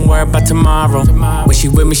tonight, don't worry about tomorrow. When she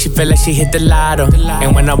with me, she feel like she hit the lotto.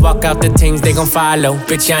 And when I walk out, the things they gon' follow.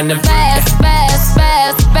 Bitch, I'm the best, best,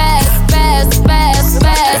 best, best, best, best,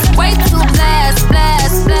 best. Way too blessed,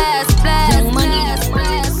 blessed, blessed, blessed.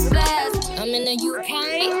 I'm in the UK.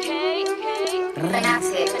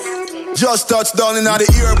 Just touched down in the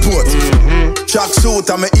airport. Track suit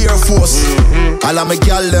and my Air Force. All of my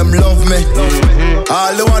gal them love me.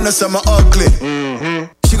 All the wanna say me ugly.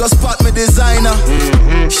 She go spot me designer.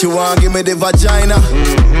 She want give me the vagina.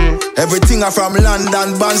 Everything I from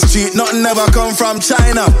London, Bond Street. Nothing ever come from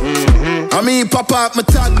China. I mean pop up, me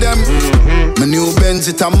tag them. My new Benz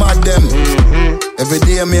it a mad them. Every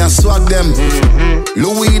day me a swag them.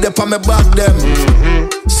 Louis up on me back them.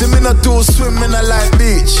 See me not too swim, me not like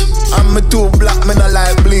beach. And me too black, me not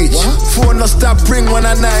like bleach. Phone no stop ring when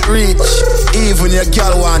I night reach. Even your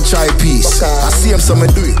girl want try peace. I see him so me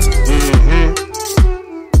do it.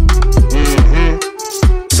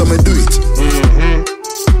 So me do it.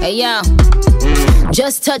 Hey yo,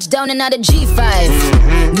 just touched down and out of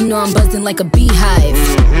G5. You know I'm buzzing like a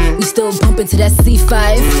beehive. We still bumping to that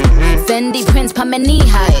C5. Fendi prints pa my knee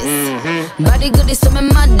highs. Body good is so me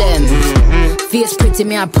mad them. Fierce pretty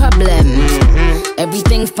me a problem.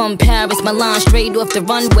 Everything from Paris, Milan, straight off the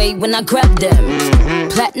runway when I grab them.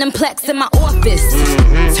 Platinum plex in my office.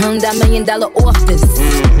 Turned that $1 million office.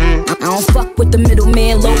 I don't fuck with the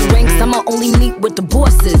middleman, low ranks. I'ma only meet with the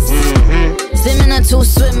bosses. Swimming or two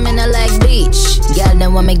swimming, I like beach. Girl,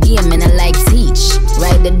 then want me game and I like teach.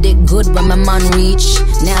 Ride the dick good when my man reach.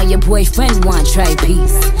 Now your boyfriend want try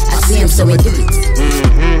peace. I see him so we do it.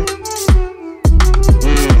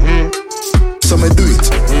 So me do it.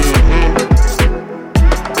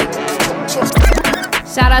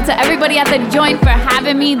 Shout out to everybody at the joint for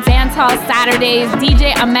having me. Dancehall Saturdays,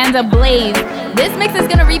 DJ Amanda Blaze. This mix is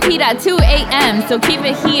gonna repeat at 2 a.m. So keep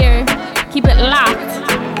it here, keep it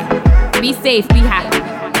locked. Be safe, be happy.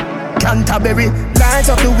 Canterbury, light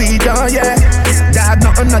up the weed, oh yeah. Dad,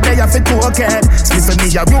 nothing not there for token. Split for me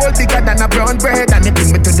a roll bigger than a brown bread. And it bring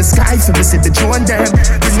me to the sky for me see the drone them.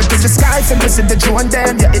 Bring me to the sky for me see the drone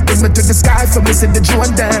them. Yeah, it bring me to the sky for me see the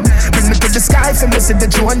drone them. Bring me to the sky for me see the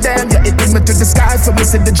drone them. Yeah, it bring me to the sky for me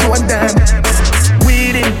see the drone them.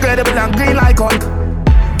 Weed incredible and green like Hulk.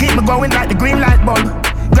 Keep me going like the green light bulb.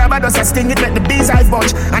 Grab a dust and sting it, make the bees eye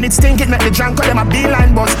bunch. And it stink it, make the drunk call them a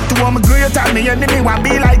beeline buzz. To all my great and me enemy want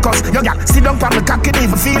be like us. Yo gal, sit down from the cock, it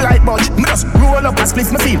even feel like budge. Me just roll up and split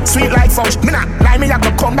me feel sweet like fudge. Me not lie, me have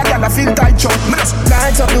to come back, gal, I feel tight chug. Me just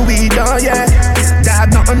light up the weed, oh yeah.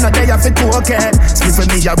 Dad, nothing not there for token. Split for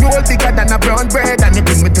me a roll bigger than a brown bread. And it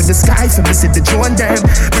bring me to the sky for me see the drone them.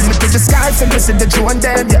 Bring me to the sky for me see the drone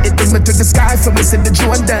them. Yeah, it bring me to the sky for me see the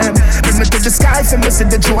drone them. Bring me to the sky for me see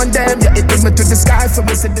the drone them. Yeah, it bring me to the sky for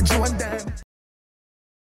me see the drone them.